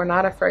 you are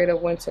not afraid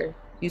of winter.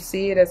 You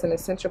see it as an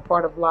essential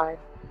part of life.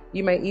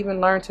 You may even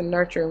learn to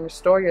nurture and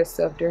restore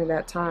yourself during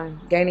that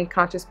time, gaining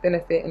conscious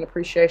benefit and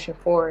appreciation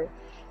for it.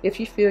 If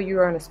you feel you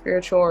are in a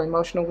spiritual or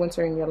emotional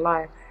winter in your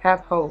life,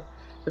 have hope.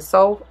 The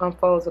soul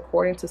unfolds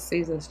according to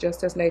seasons,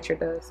 just as nature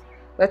does.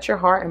 Let your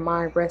heart and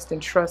mind rest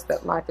and trust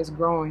that life is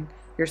growing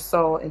your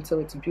soul into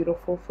its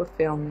beautiful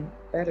fulfillment.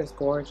 That is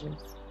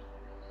gorgeous.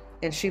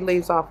 And she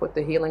leaves off with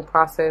the healing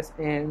process.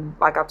 And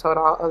like I told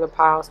all other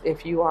piles,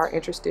 if you are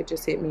interested,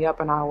 just hit me up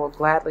and I will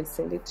gladly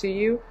send it to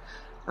you.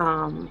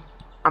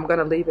 I'm going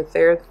to leave it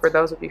there for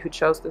those of you who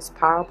chose this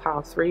pile,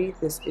 pile 3.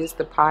 This is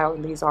the pile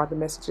and these are the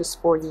messages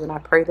for you, and I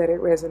pray that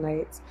it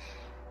resonates.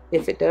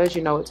 If it does,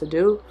 you know what to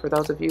do. For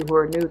those of you who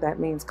are new, that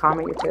means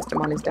comment your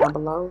testimonies down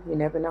below. You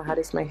never know how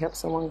this may help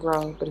someone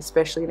grow, but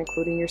especially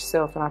including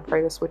yourself, and I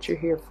pray that's what you're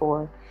here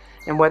for.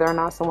 And whether or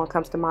not someone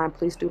comes to mind,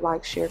 please do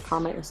like, share,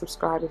 comment, and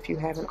subscribe if you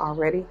haven't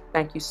already.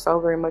 Thank you so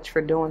very much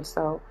for doing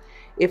so.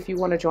 If you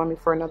want to join me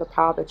for another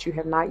pile that you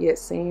have not yet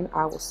seen,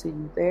 I will see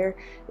you there.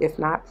 If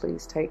not,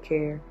 please take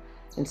care.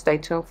 And stay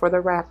tuned for the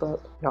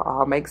wrap-up. It'll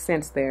all make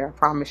sense there, I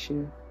promise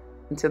you.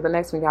 Until the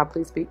next one, y'all,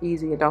 please be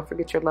easy. And don't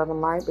forget your love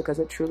and light, because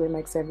it truly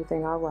makes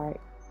everything all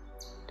right.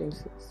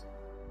 Deuces.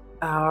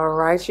 All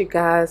right, you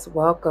guys.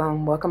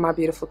 Welcome. Welcome, my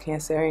beautiful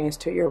Cancerians,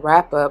 to your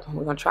wrap-up.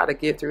 We're going to try to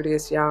get through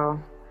this, y'all.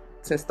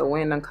 Since the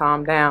wind done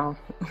calmed down,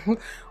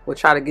 we'll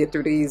try to get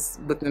through these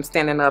with them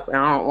standing up. And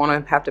I don't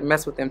want to have to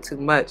mess with them too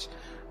much.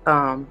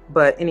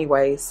 But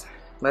anyways,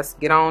 let's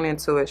get on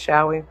into it,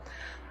 shall we?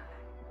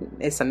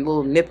 It's a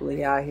little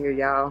nipply out here,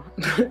 y'all.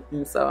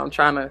 And so I'm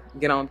trying to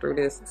get on through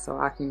this so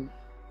I can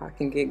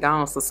get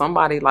gone. So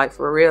somebody, like,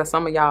 for real,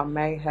 some of y'all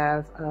may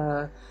have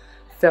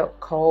felt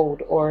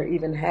cold or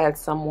even had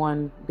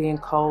someone being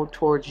cold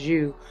towards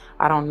you.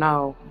 I don't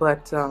know,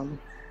 but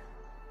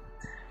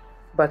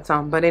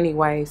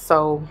anyway,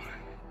 so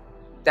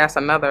that's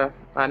another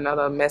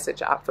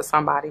message out for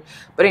somebody.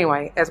 But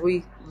anyway, as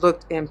we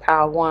looked in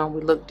pile 1,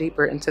 we looked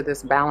deeper into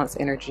this balance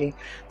energy,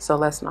 so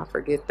let's not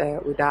forget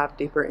that. We dive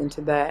deeper into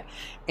that.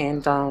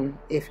 And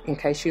if in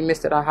case you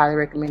missed it, I highly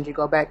recommend you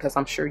go back, because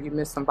I'm sure you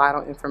missed some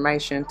vital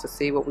information to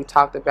see what we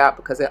talked about,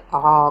 because it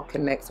all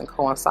connects and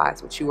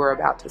coincides with what you were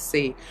about to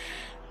see.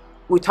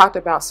 We talked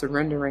about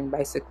surrendering,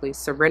 basically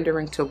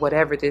surrendering to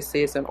whatever this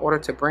is in order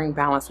to bring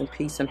balance and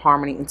peace and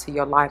harmony into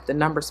your life. The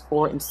numbers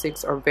 4 and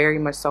 6 are very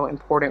much so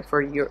important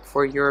for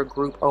your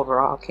group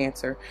overall,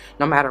 Cancer,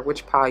 no matter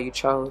which pile you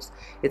chose.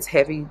 It's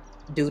heavy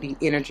duty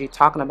energy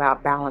talking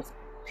about balance,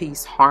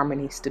 peace,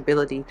 harmony,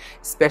 stability,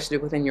 especially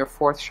within your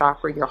 4th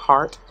chakra, your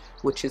heart,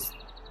 which has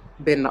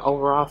been the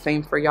overall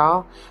theme for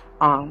y'all,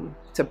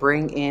 to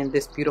bring in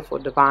this beautiful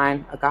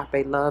divine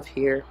agape love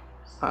here.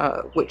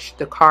 Which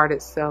the card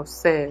itself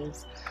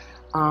says,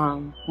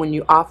 when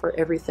you offer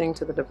everything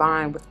to the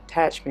divine with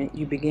attachment,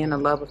 you begin a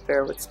love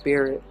affair with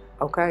spirit.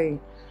 Okay,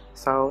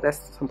 so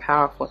that's some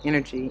powerful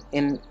energy,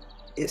 and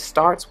it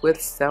starts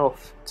with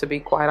self. To be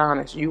quite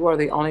honest, you are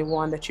the only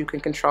one that you can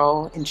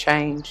control and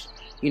change,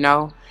 you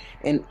know,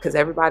 and because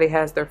everybody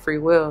has their free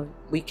will,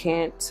 we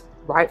can't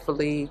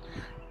rightfully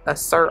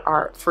assert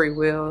our free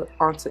will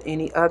onto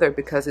any other,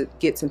 because it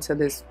gets into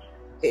this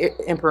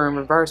Emperor in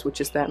reverse,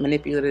 which is that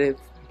manipulative,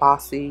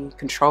 bossy,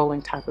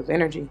 controlling type of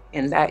energy,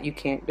 and that you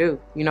can't do.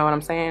 You know what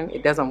I'm saying?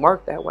 It doesn't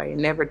work that way. It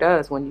never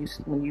does when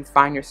you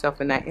find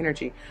yourself in that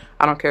energy.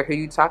 I don't care who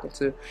you're talking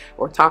to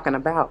or talking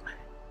about,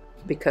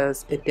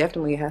 because it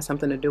definitely has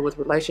something to do with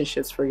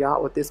relationships for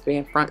y'all, with this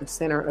being front and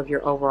center of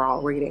your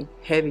overall reading.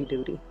 Heavy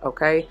duty,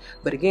 okay?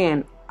 But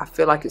again, I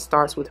feel like it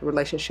starts with a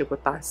relationship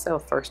with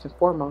thyself first and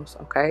foremost,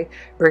 okay?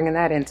 Bringing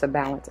that into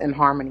balance and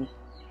harmony.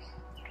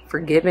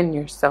 Forgiving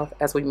yourself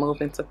as we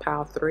move into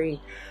pile 3.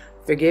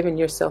 Forgiving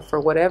yourself for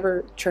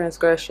whatever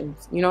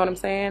transgressions, you know what I'm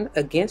saying,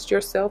 against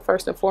yourself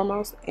first and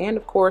foremost, and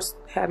of course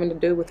having to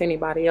do with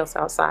anybody else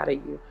outside of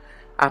you.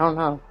 I don't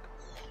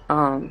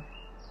know.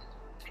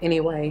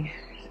 Anyway,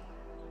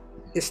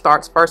 it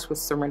starts first with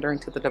surrendering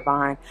to the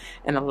divine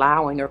and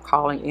allowing or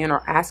calling in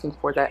or asking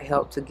for that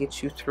help to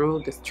get you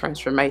through this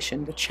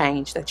transformation, the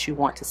change that you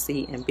want to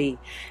see and be.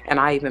 And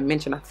I even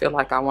mentioned, I feel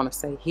like I want to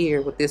say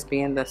here, with this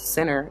being the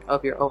center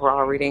of your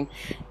overall reading,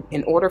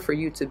 in order for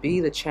you to be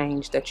the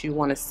change that you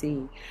want to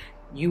see,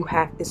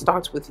 it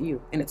starts with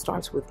you, and it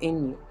starts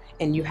within you,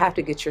 and you have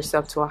to get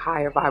yourself to a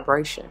higher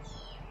vibration.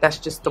 That's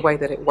just the way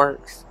that it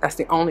works. That's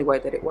the only way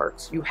that it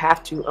works. You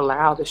have to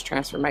allow this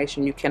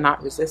transformation. You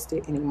cannot resist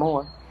it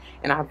anymore.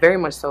 And I very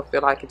much so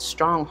feel like it's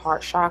strong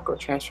heart chakra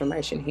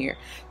transformation here.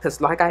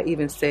 Because like I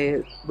even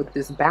said, with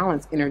this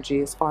balance energy,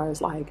 as far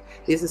as like,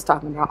 this is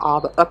talking about all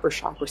the upper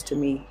chakras to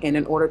me. And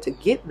in order to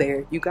get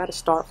there, you got to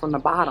start from the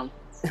bottom.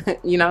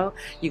 You know,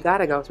 you got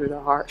to go through the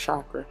heart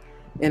chakra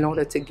in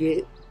order to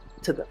get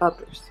to the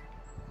uppers.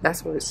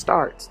 That's where it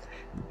starts.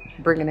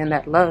 Bringing in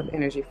that love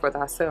energy for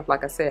thyself.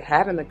 Like I said,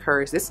 having the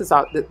courage. This is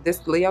all,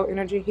 this Leo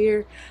energy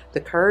here,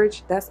 the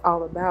courage, that's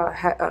all about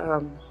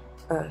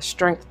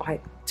strength,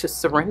 like to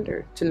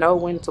surrender, to know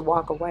when to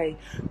walk away,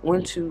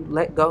 when to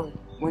let go,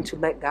 when to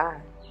let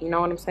God. You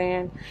know what I'm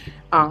saying?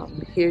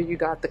 Here you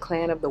got the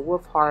clan of the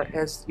wolf heart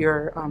as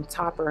your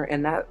topper,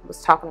 and that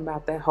was talking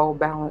about that whole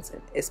balance,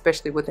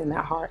 especially within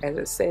that heart, as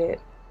it said.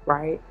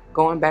 right?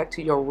 Going back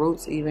to your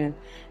roots even,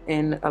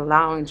 and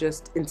allowing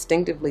just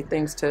instinctively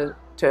things to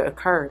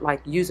occur,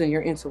 like using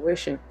your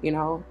intuition, you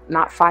know,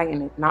 not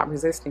fighting it, not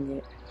resisting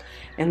it.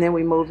 And then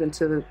we move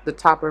into the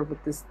topper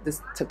with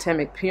this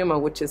totemic puma,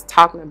 which is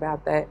talking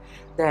about that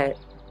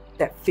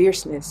that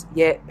fierceness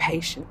yet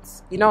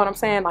patience. You know what I'm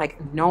saying? Like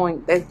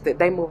knowing that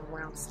they move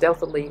around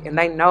stealthily and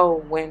they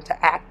know when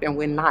to act and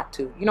when not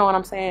to. You know what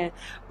I'm saying?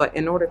 But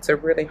in order to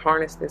really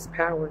harness this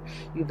power,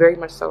 you very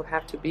much so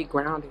have to be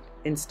grounded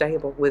and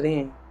stable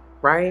within,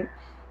 right?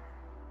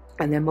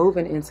 And then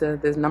moving into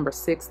this number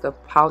 6, the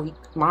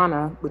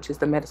Polymana, which is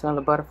the medicine of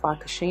the butterfly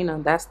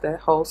Kashina. That's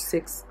that whole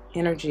 6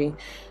 energy.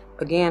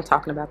 Again,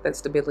 talking about that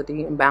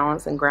stability and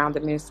balance and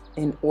groundedness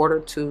in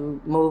order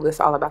to move. It's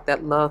all about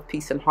that love,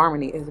 peace, and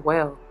harmony as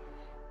well,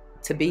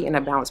 to be in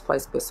a balanced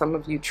place. But some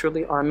of you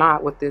truly are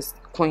not, with this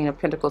Queen of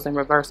Pentacles in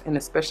reverse, and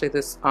especially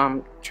this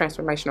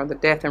transformation of the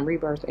death and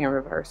rebirth in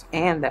reverse,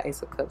 and the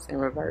Ace of Cups in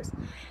reverse.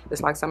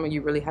 It's like some of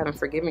you really haven't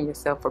forgiven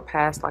yourself for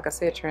past, like I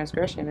said,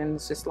 transgression. And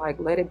it's just like,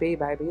 let it be,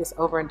 baby. It's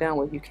over and done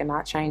with. You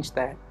cannot change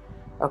that.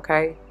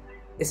 Okay?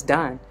 It's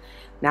done.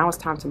 Now it's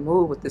time to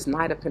move with this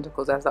Knight of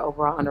Pentacles as the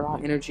overall underall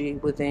energy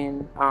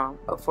within,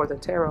 for the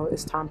tarot.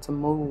 It's time to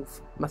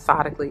move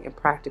methodically and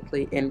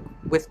practically, and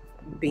with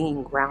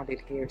being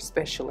grounded here,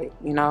 especially,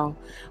 you know,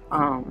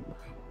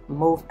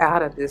 move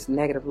out of this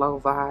negative,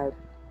 low vibe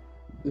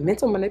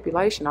mental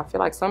manipulation. I feel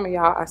like some of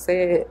y'all, I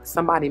said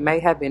somebody may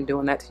have been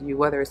doing that to you,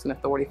 whether it's an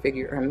authority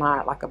figure or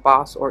not, like a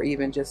boss, or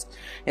even just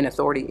an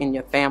authority in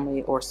your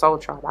family or soul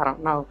tribe. I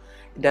don't know.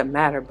 It doesn't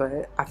matter.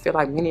 But I feel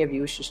like many of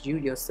you, it's just you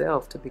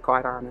yourself, to be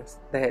quite honest,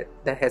 that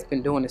has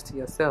been doing this to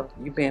yourself.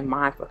 You've been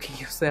mind fucking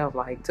yourself,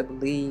 like, to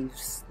believe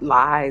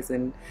lies,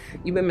 and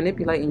you've been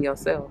manipulating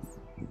yourself.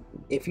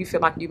 If you feel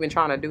like you've been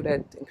trying to do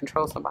that and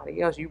control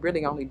somebody else, you're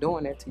really only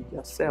doing that to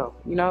yourself,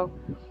 you know?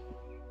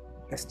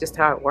 That's just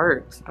how it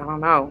works. I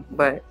don't know.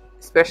 But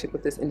especially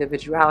with this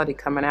individuality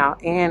coming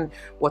out, and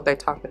what they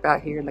talked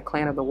about here in the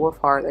Clan of the Wolf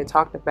Heart, they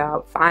talked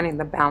about finding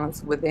the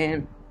balance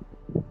within,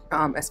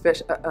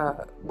 especially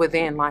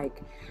within,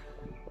 like,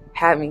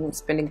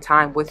 spending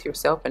time with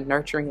yourself and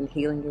nurturing and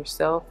healing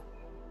yourself,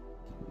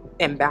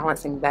 and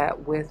balancing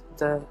that with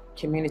the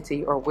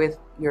community or with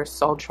your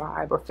soul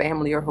tribe or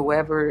family or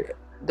whoever,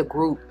 the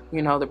group,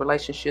 you know, the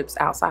relationships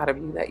outside of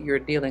you that you're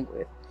dealing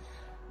with.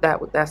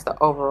 That's the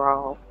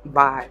overall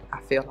vibe,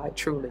 I feel like,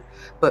 truly.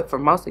 But for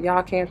most of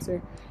y'all,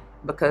 Cancer,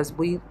 because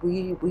we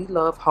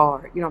love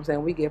hard, you know what I'm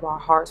saying, we give our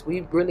hearts,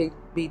 we really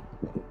be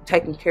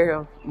taking care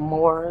of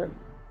more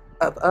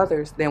of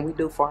others than we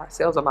do for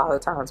ourselves a lot of the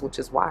times, which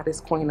is why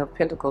this Queen of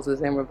Pentacles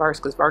is in reverse,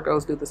 because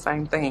Virgos do the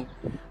same thing.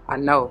 I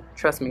know,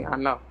 trust me, I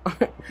know.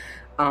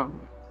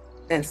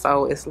 And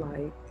so it's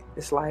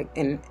like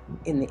in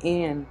the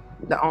end,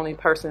 the only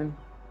person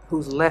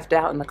who's left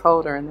out in the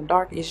cold or in the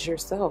dark is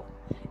yourself.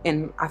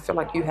 And I feel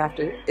like you have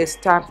to, it's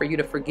time for you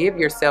to forgive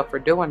yourself for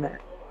doing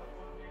that.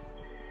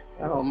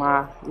 Oh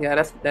my, yeah,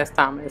 that's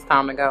time. It's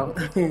time to go.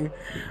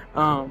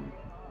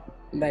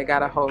 They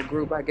got a whole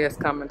group, I guess,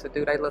 coming to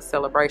do their little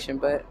celebration,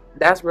 but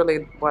that's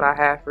really what I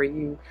have for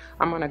you.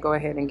 I'm going to go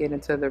ahead and get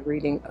into the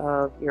reading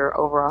of your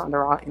overall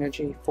underall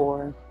energy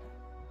for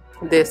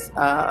this,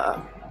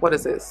 what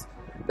is this?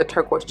 The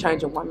turquoise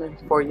changing woman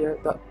for your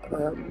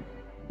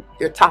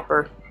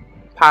topper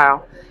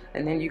pile.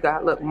 And then you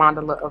got, look,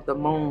 mandala of the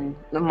moon,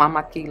 the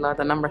mamakila,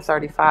 the number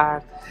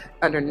 35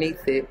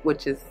 underneath it,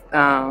 which is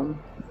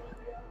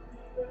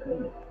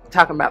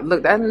talking about,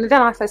 look, then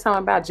I say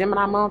something about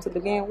Gemini moon to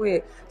begin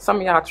with. Some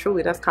of y'all,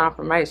 truly, that's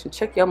confirmation.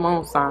 Check your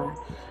moon sign.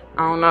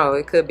 I don't know,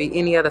 it could be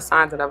any other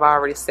signs that I've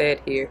already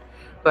said here.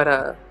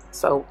 But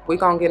so we're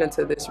gonna get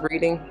into this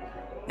reading,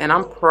 and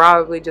I'm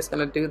probably just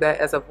gonna do that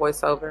as a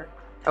voiceover,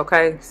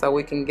 okay, so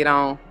we can get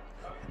on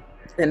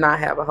and not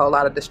have a whole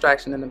lot of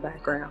distraction in the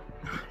background.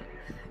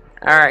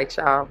 All right,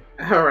 y'all.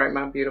 All right,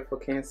 my beautiful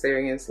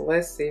Cancerians,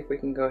 let's see if we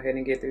can go ahead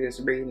and get through this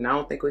reading. I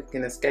don't think we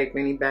can escape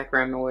any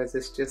background noise.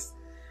 It's just,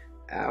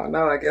 I don't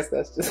know, I guess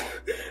that's just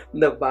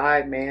the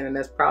vibe, man. And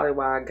that's probably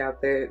why I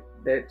got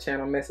that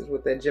channel message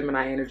with that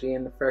Gemini energy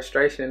and the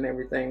frustration and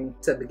everything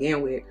to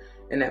begin with,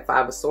 and that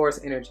 5 of Swords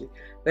energy.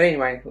 But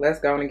anyway, let's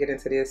go on and get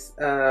into this.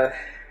 I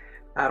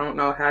don't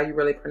know how you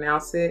really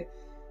pronounce it.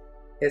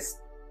 It's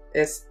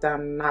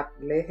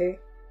Estanatlehe.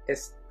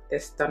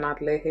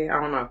 Estanatlehe.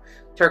 I don't know.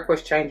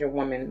 Turquoise changing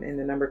woman in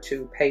the number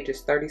 2,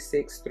 pages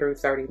 36 through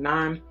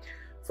 39.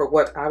 For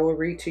what I will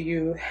read to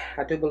you,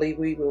 I do believe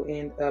we will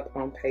end up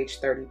on page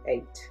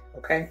 38.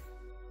 Okay.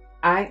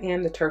 I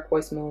am the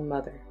turquoise moon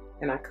mother,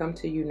 and I come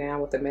to you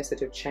now with a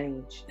message of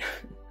change.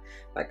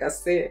 Like I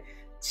said,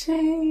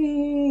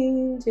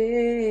 changes.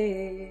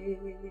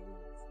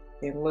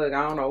 And look,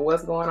 I don't know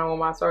what's going on with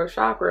my throat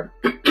chakra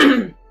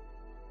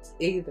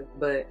either,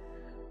 but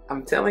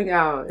I'm telling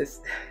y'all,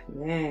 it's,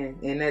 man,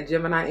 and that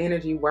Gemini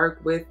energy work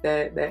with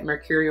that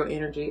mercurial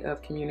energy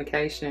of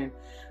communication.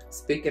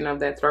 Speaking of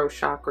that throat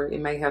chakra,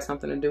 it may have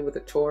something to do with the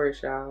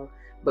Taurus, y'all.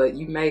 But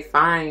you may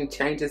find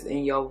changes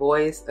in your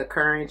voice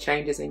occurring,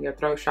 changes in your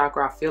throat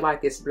chakra. I feel like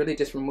it's really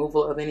just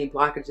removal of any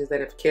blockages that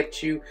have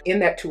kept you in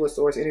that Two of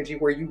Swords energy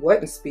where you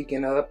wasn't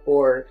speaking up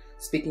or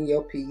speaking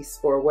your piece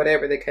or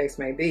whatever the case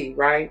may be,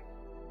 right?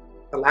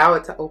 Allow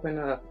it to open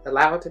up.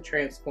 Allow it to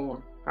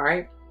transform, all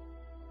right?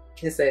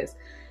 It says,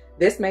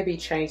 this may be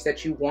change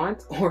that you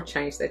want or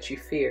change that you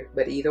fear.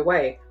 But either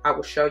way, I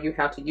will show you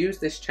how to use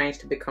this change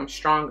to become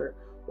stronger,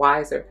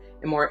 wiser,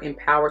 and more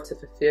empowered to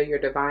fulfill your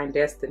divine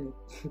destiny.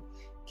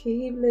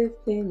 Keep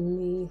lifting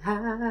me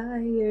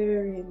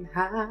higher and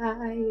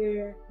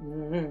higher.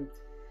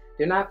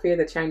 Do not fear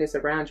the changes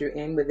around you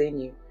and within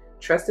you.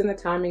 Trust in the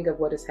timing of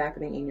what is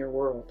happening in your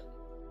world.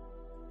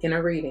 In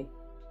a reading,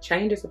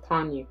 change is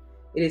upon you.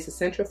 It is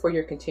essential for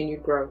your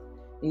continued growth,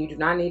 and you do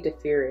not need to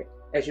fear it.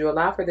 As you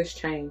allow for this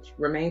change,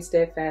 remain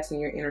steadfast in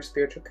your inner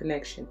spiritual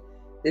connection.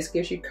 This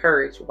gives you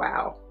courage,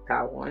 wow,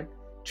 power one,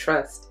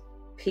 trust,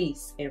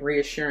 peace, and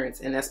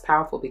reassurance. And that's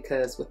powerful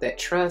because with that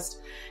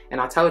trust,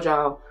 and I told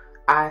y'all,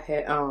 I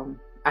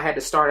had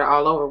to start it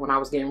all over when I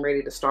was getting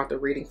ready to start the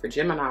reading for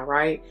Gemini,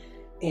 right?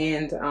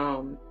 And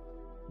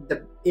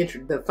the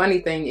funny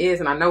thing is,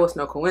 and I know it's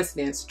no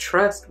coincidence,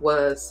 trust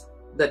was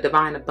the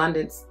divine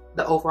abundance,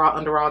 the overall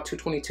underall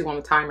 222 on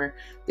the timer,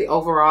 the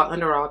overall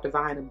underall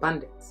divine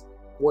abundance.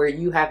 Where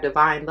you have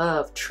divine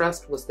love,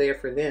 trust was there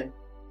for them,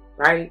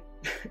 right?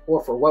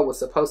 Or for what was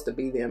supposed to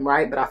be them,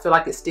 right? But I feel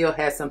like it still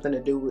has something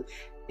to do with,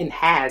 and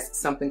has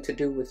something to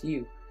do with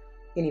you.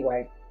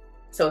 Anyway,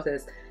 so it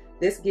says,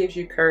 this gives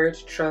you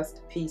courage,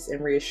 trust, peace,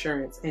 and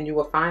reassurance, and you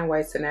will find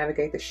ways to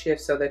navigate the shift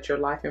so that your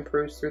life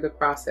improves through the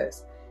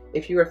process.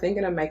 If you are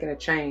thinking of making a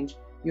change,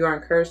 you are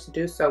encouraged to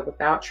do so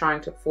without trying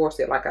to force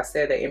it. Like I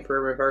said, the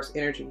Emperor reverse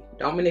energy.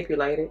 Don't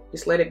manipulate it.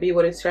 Just let it be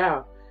what it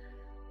shall.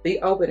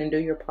 Be open and do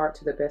your part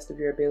to the best of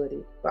your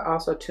ability, but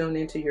also tune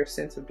into your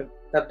sense of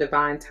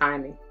divine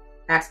timing,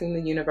 asking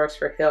the universe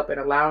for help and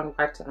allowing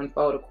life to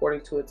unfold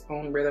according to its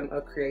own rhythm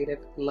of creative,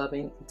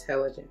 loving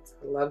intelligence.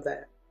 I love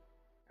that.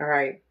 All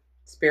right.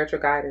 Spiritual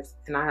guidance,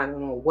 and I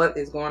don't know what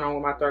is going on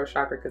with my throat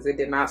chakra because it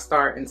did not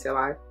start until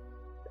I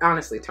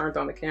honestly turned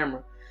on the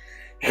camera.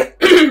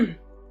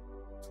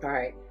 All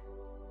right.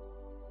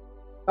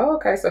 Oh,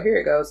 okay, so here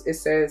it goes. It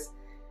says,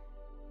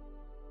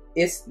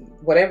 it's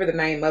whatever the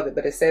name of it,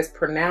 but it says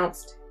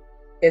pronounced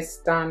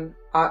Estan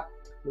at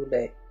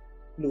Luhe.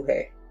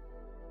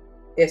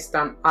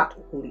 Estan at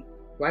Luhe.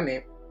 Wait a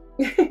minute.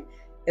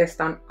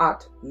 Estan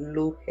at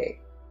Luhe.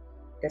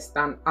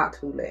 Estan at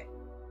Luhe.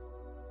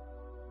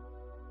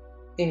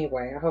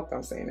 Anyway, I hope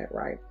I'm saying that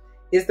right.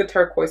 Is the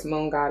turquoise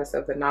moon goddess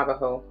of the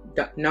Navajo,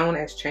 known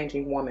as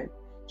Changing Woman.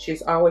 She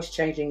is always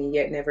changing and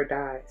yet never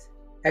dies.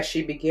 As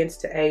she begins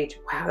to age,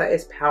 wow, that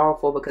is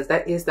powerful because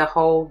that is the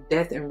whole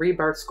death and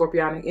rebirth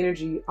scorpionic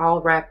energy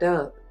all wrapped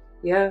up.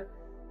 Yeah,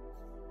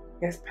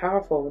 that's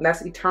powerful. And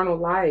that's eternal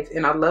life.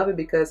 And I love it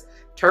because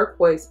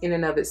turquoise in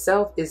and of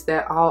itself is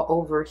that all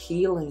over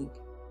healing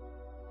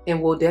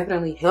and will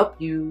definitely help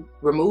you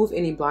remove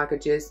any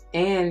blockages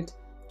and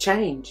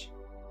change.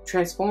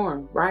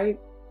 Transform, right?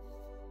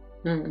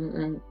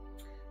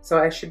 So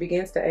as she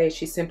begins to age,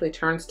 she simply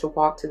turns to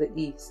walk to the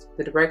east,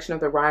 the direction of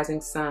the rising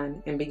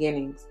sun and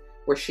beginnings,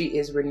 where she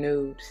is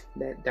renewed.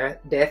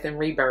 That death and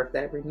rebirth,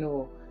 that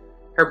renewal.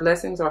 Her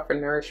blessings are for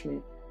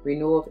nourishment,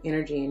 renewal of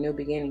energy, and new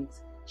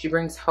beginnings. She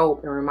brings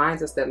hope and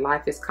reminds us that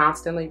life is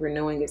constantly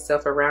renewing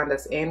itself around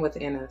us and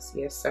within us.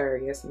 Yes, sir.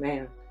 Yes,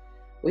 ma'am.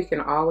 We can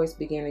always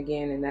begin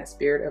again in that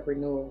spirit of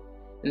renewal.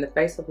 In the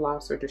face of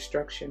loss or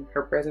destruction,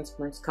 her presence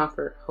brings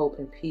comfort, hope,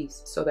 and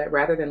peace, so that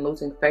rather than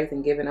losing faith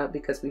and giving up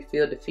because we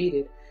feel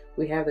defeated,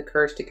 we have the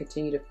courage to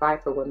continue to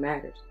fight for what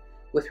matters,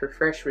 with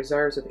refreshed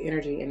reserves of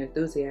energy and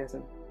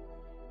enthusiasm.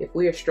 If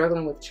we are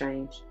struggling with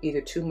change,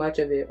 either too much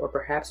of it or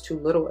perhaps too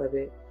little of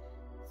it,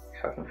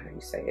 I don't know how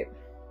you say it,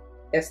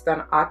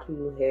 Estan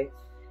Atuluhe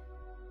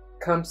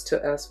comes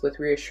to us with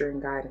reassuring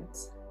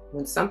guidance.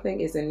 When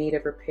something is in need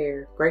of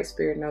repair, Great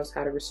Spirit knows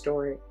how to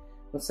restore it.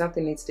 When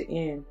something needs to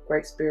end,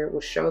 Great Spirit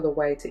will show the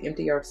way to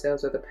empty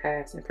ourselves of the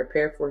past and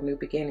prepare for a new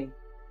beginning.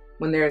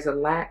 When there is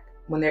lack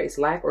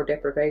or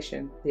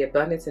deprivation, the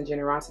abundance and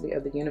generosity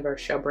of the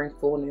universe shall bring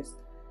fullness.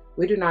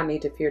 We do not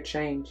need to fear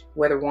change,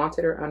 whether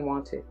wanted or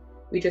unwanted.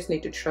 We just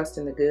need to trust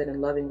in the good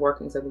and loving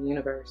workings of the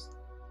universe.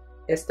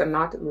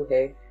 Estanat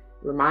Luhe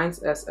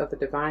reminds us of the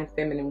divine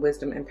feminine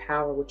wisdom and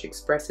power which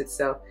express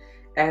itself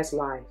as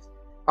life,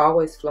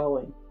 always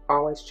flowing,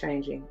 always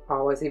changing,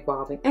 always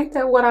evolving. Ain't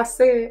that what I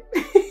said?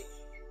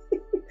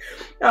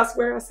 I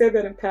swear I said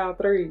that in Pal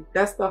 3.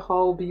 That's the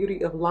whole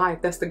beauty of life.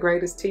 That's the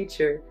greatest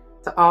teacher.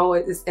 To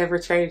always, it's ever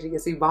changing,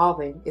 it's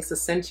evolving, it's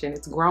ascension,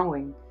 it's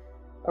growing.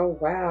 Oh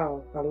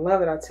wow, I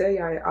love it. I tell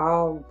you, it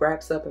all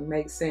wraps up and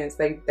makes sense.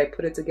 They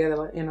put it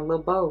together in a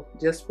little bow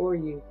just for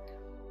you.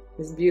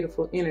 It's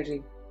beautiful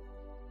energy.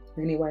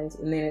 Anyways,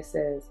 and then it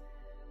says,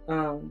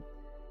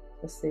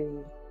 let's see.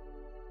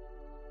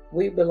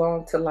 We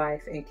belong to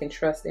life and can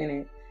trust in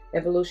it.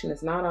 Evolution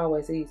is not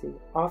always easy.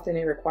 Often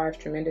it requires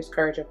tremendous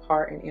courage of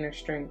heart and inner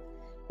strength.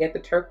 Yet the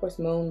turquoise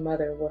moon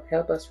mother will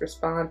help us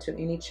respond to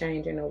any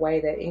change in a way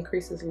that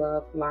increases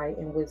love, light,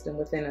 and wisdom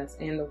within us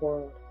and the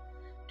world.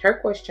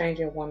 Turquoise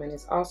changing woman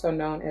is also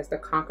known as the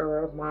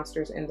conqueror of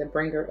monsters and the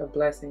bringer of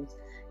blessings,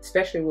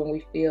 especially when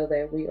we feel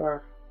that we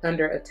are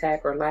under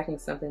attack or lacking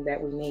something that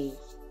we need.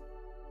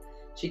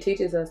 She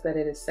teaches us that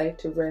it is safe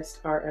to rest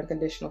our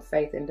unconditional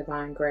faith in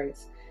divine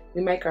grace.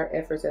 We make our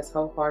efforts as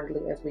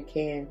wholeheartedly as we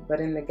can,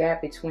 but in the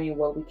gap between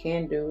what we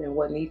can do and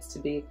what needs to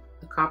be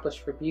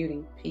accomplished for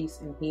beauty, peace,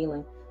 and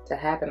healing to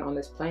happen on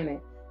this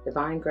planet,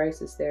 divine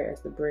grace is there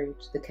as the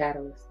bridge, the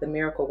catalyst, the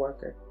miracle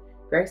worker.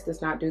 Grace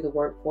does not do the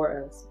work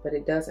for us, but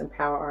it does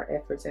empower our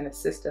efforts and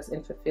assist us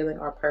in fulfilling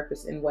our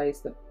purpose in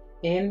ways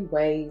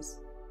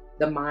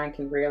the mind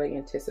can rarely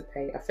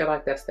anticipate. I feel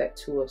like that's that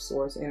Two of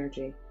Swords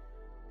energy.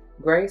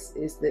 Grace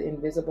is the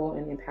invisible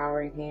and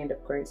empowering hand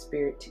of Great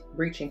Spirit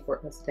reaching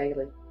for us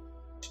daily.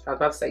 I was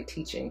about to say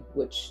teaching,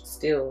 which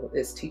still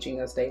is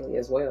teaching us daily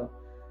as well.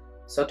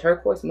 So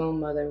Turquoise Moon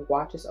Mother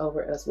watches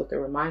over us with a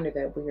reminder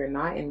that we are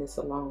not in this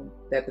alone,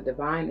 that the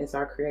divine is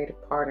our creative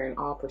partner in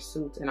all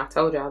pursuits. And I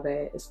told y'all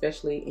that,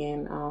 especially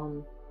in,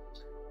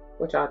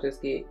 what y'all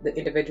just get, the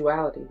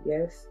individuality,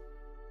 yes?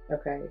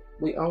 Okay,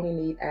 we only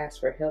need ask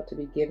for help to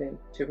be given,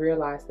 to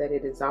realize that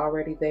it is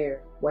already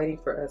there, waiting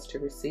for us to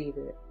receive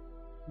it.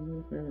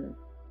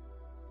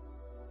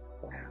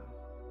 Wow.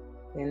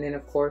 And then,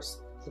 of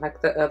course,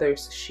 like the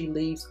others, she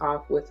leaves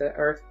off with the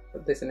earth.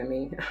 Listen to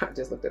me, I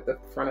just looked at the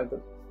front of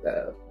the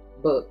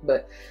book,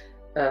 but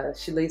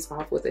she leads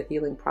off with a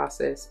healing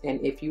process, and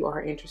if you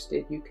are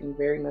interested, you can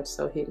very much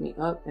so hit me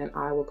up and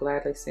I will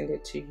gladly send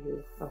it to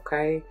you.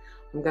 Okay,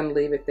 I'm gonna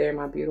leave it there,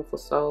 my beautiful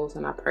souls,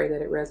 and I pray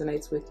that it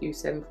resonates with you.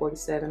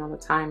 7:47 on the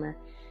timer.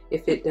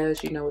 If it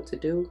does, you know what to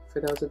do.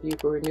 For those of you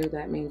who are new,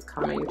 that means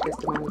comment your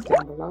testimonies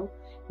down below.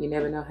 You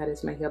never know how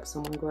this may help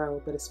someone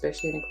grow, but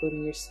especially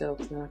including yourself,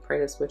 and I pray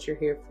that's what you're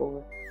here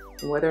for.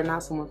 And whether or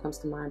not someone comes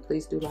to mind,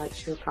 please do like,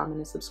 share, comment,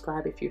 and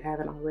subscribe if you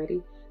haven't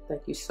already.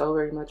 Thank you so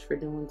very much for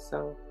doing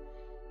so.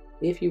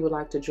 If you would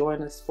like to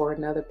join us for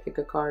another pick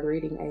a card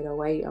reading,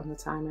 808 on the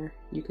timer,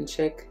 you can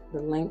check the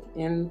link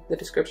in the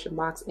description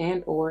box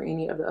and or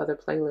any of the other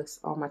playlists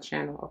on my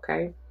channel,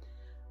 okay?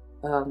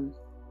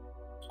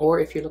 Or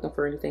if you're looking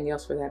for anything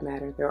else for that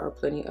matter, there are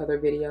plenty other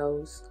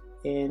videos.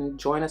 And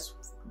join us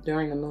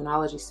during the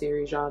Moonology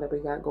series, y'all, that we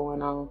got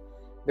going on.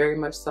 Very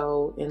much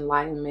so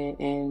enlightenment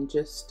and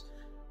just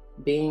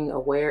being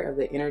aware of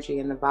the energy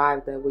and the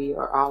vibe that we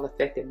are all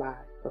affected by,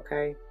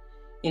 okay?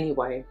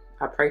 Anyway,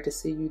 I pray to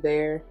see you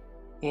there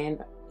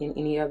and in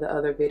any of the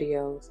other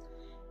videos.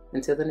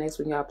 Until the next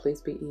one, y'all,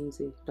 please be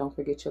easy. Don't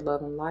forget your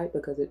love and light,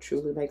 because it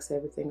truly makes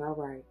everything all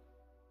right.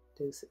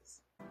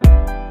 Deuces.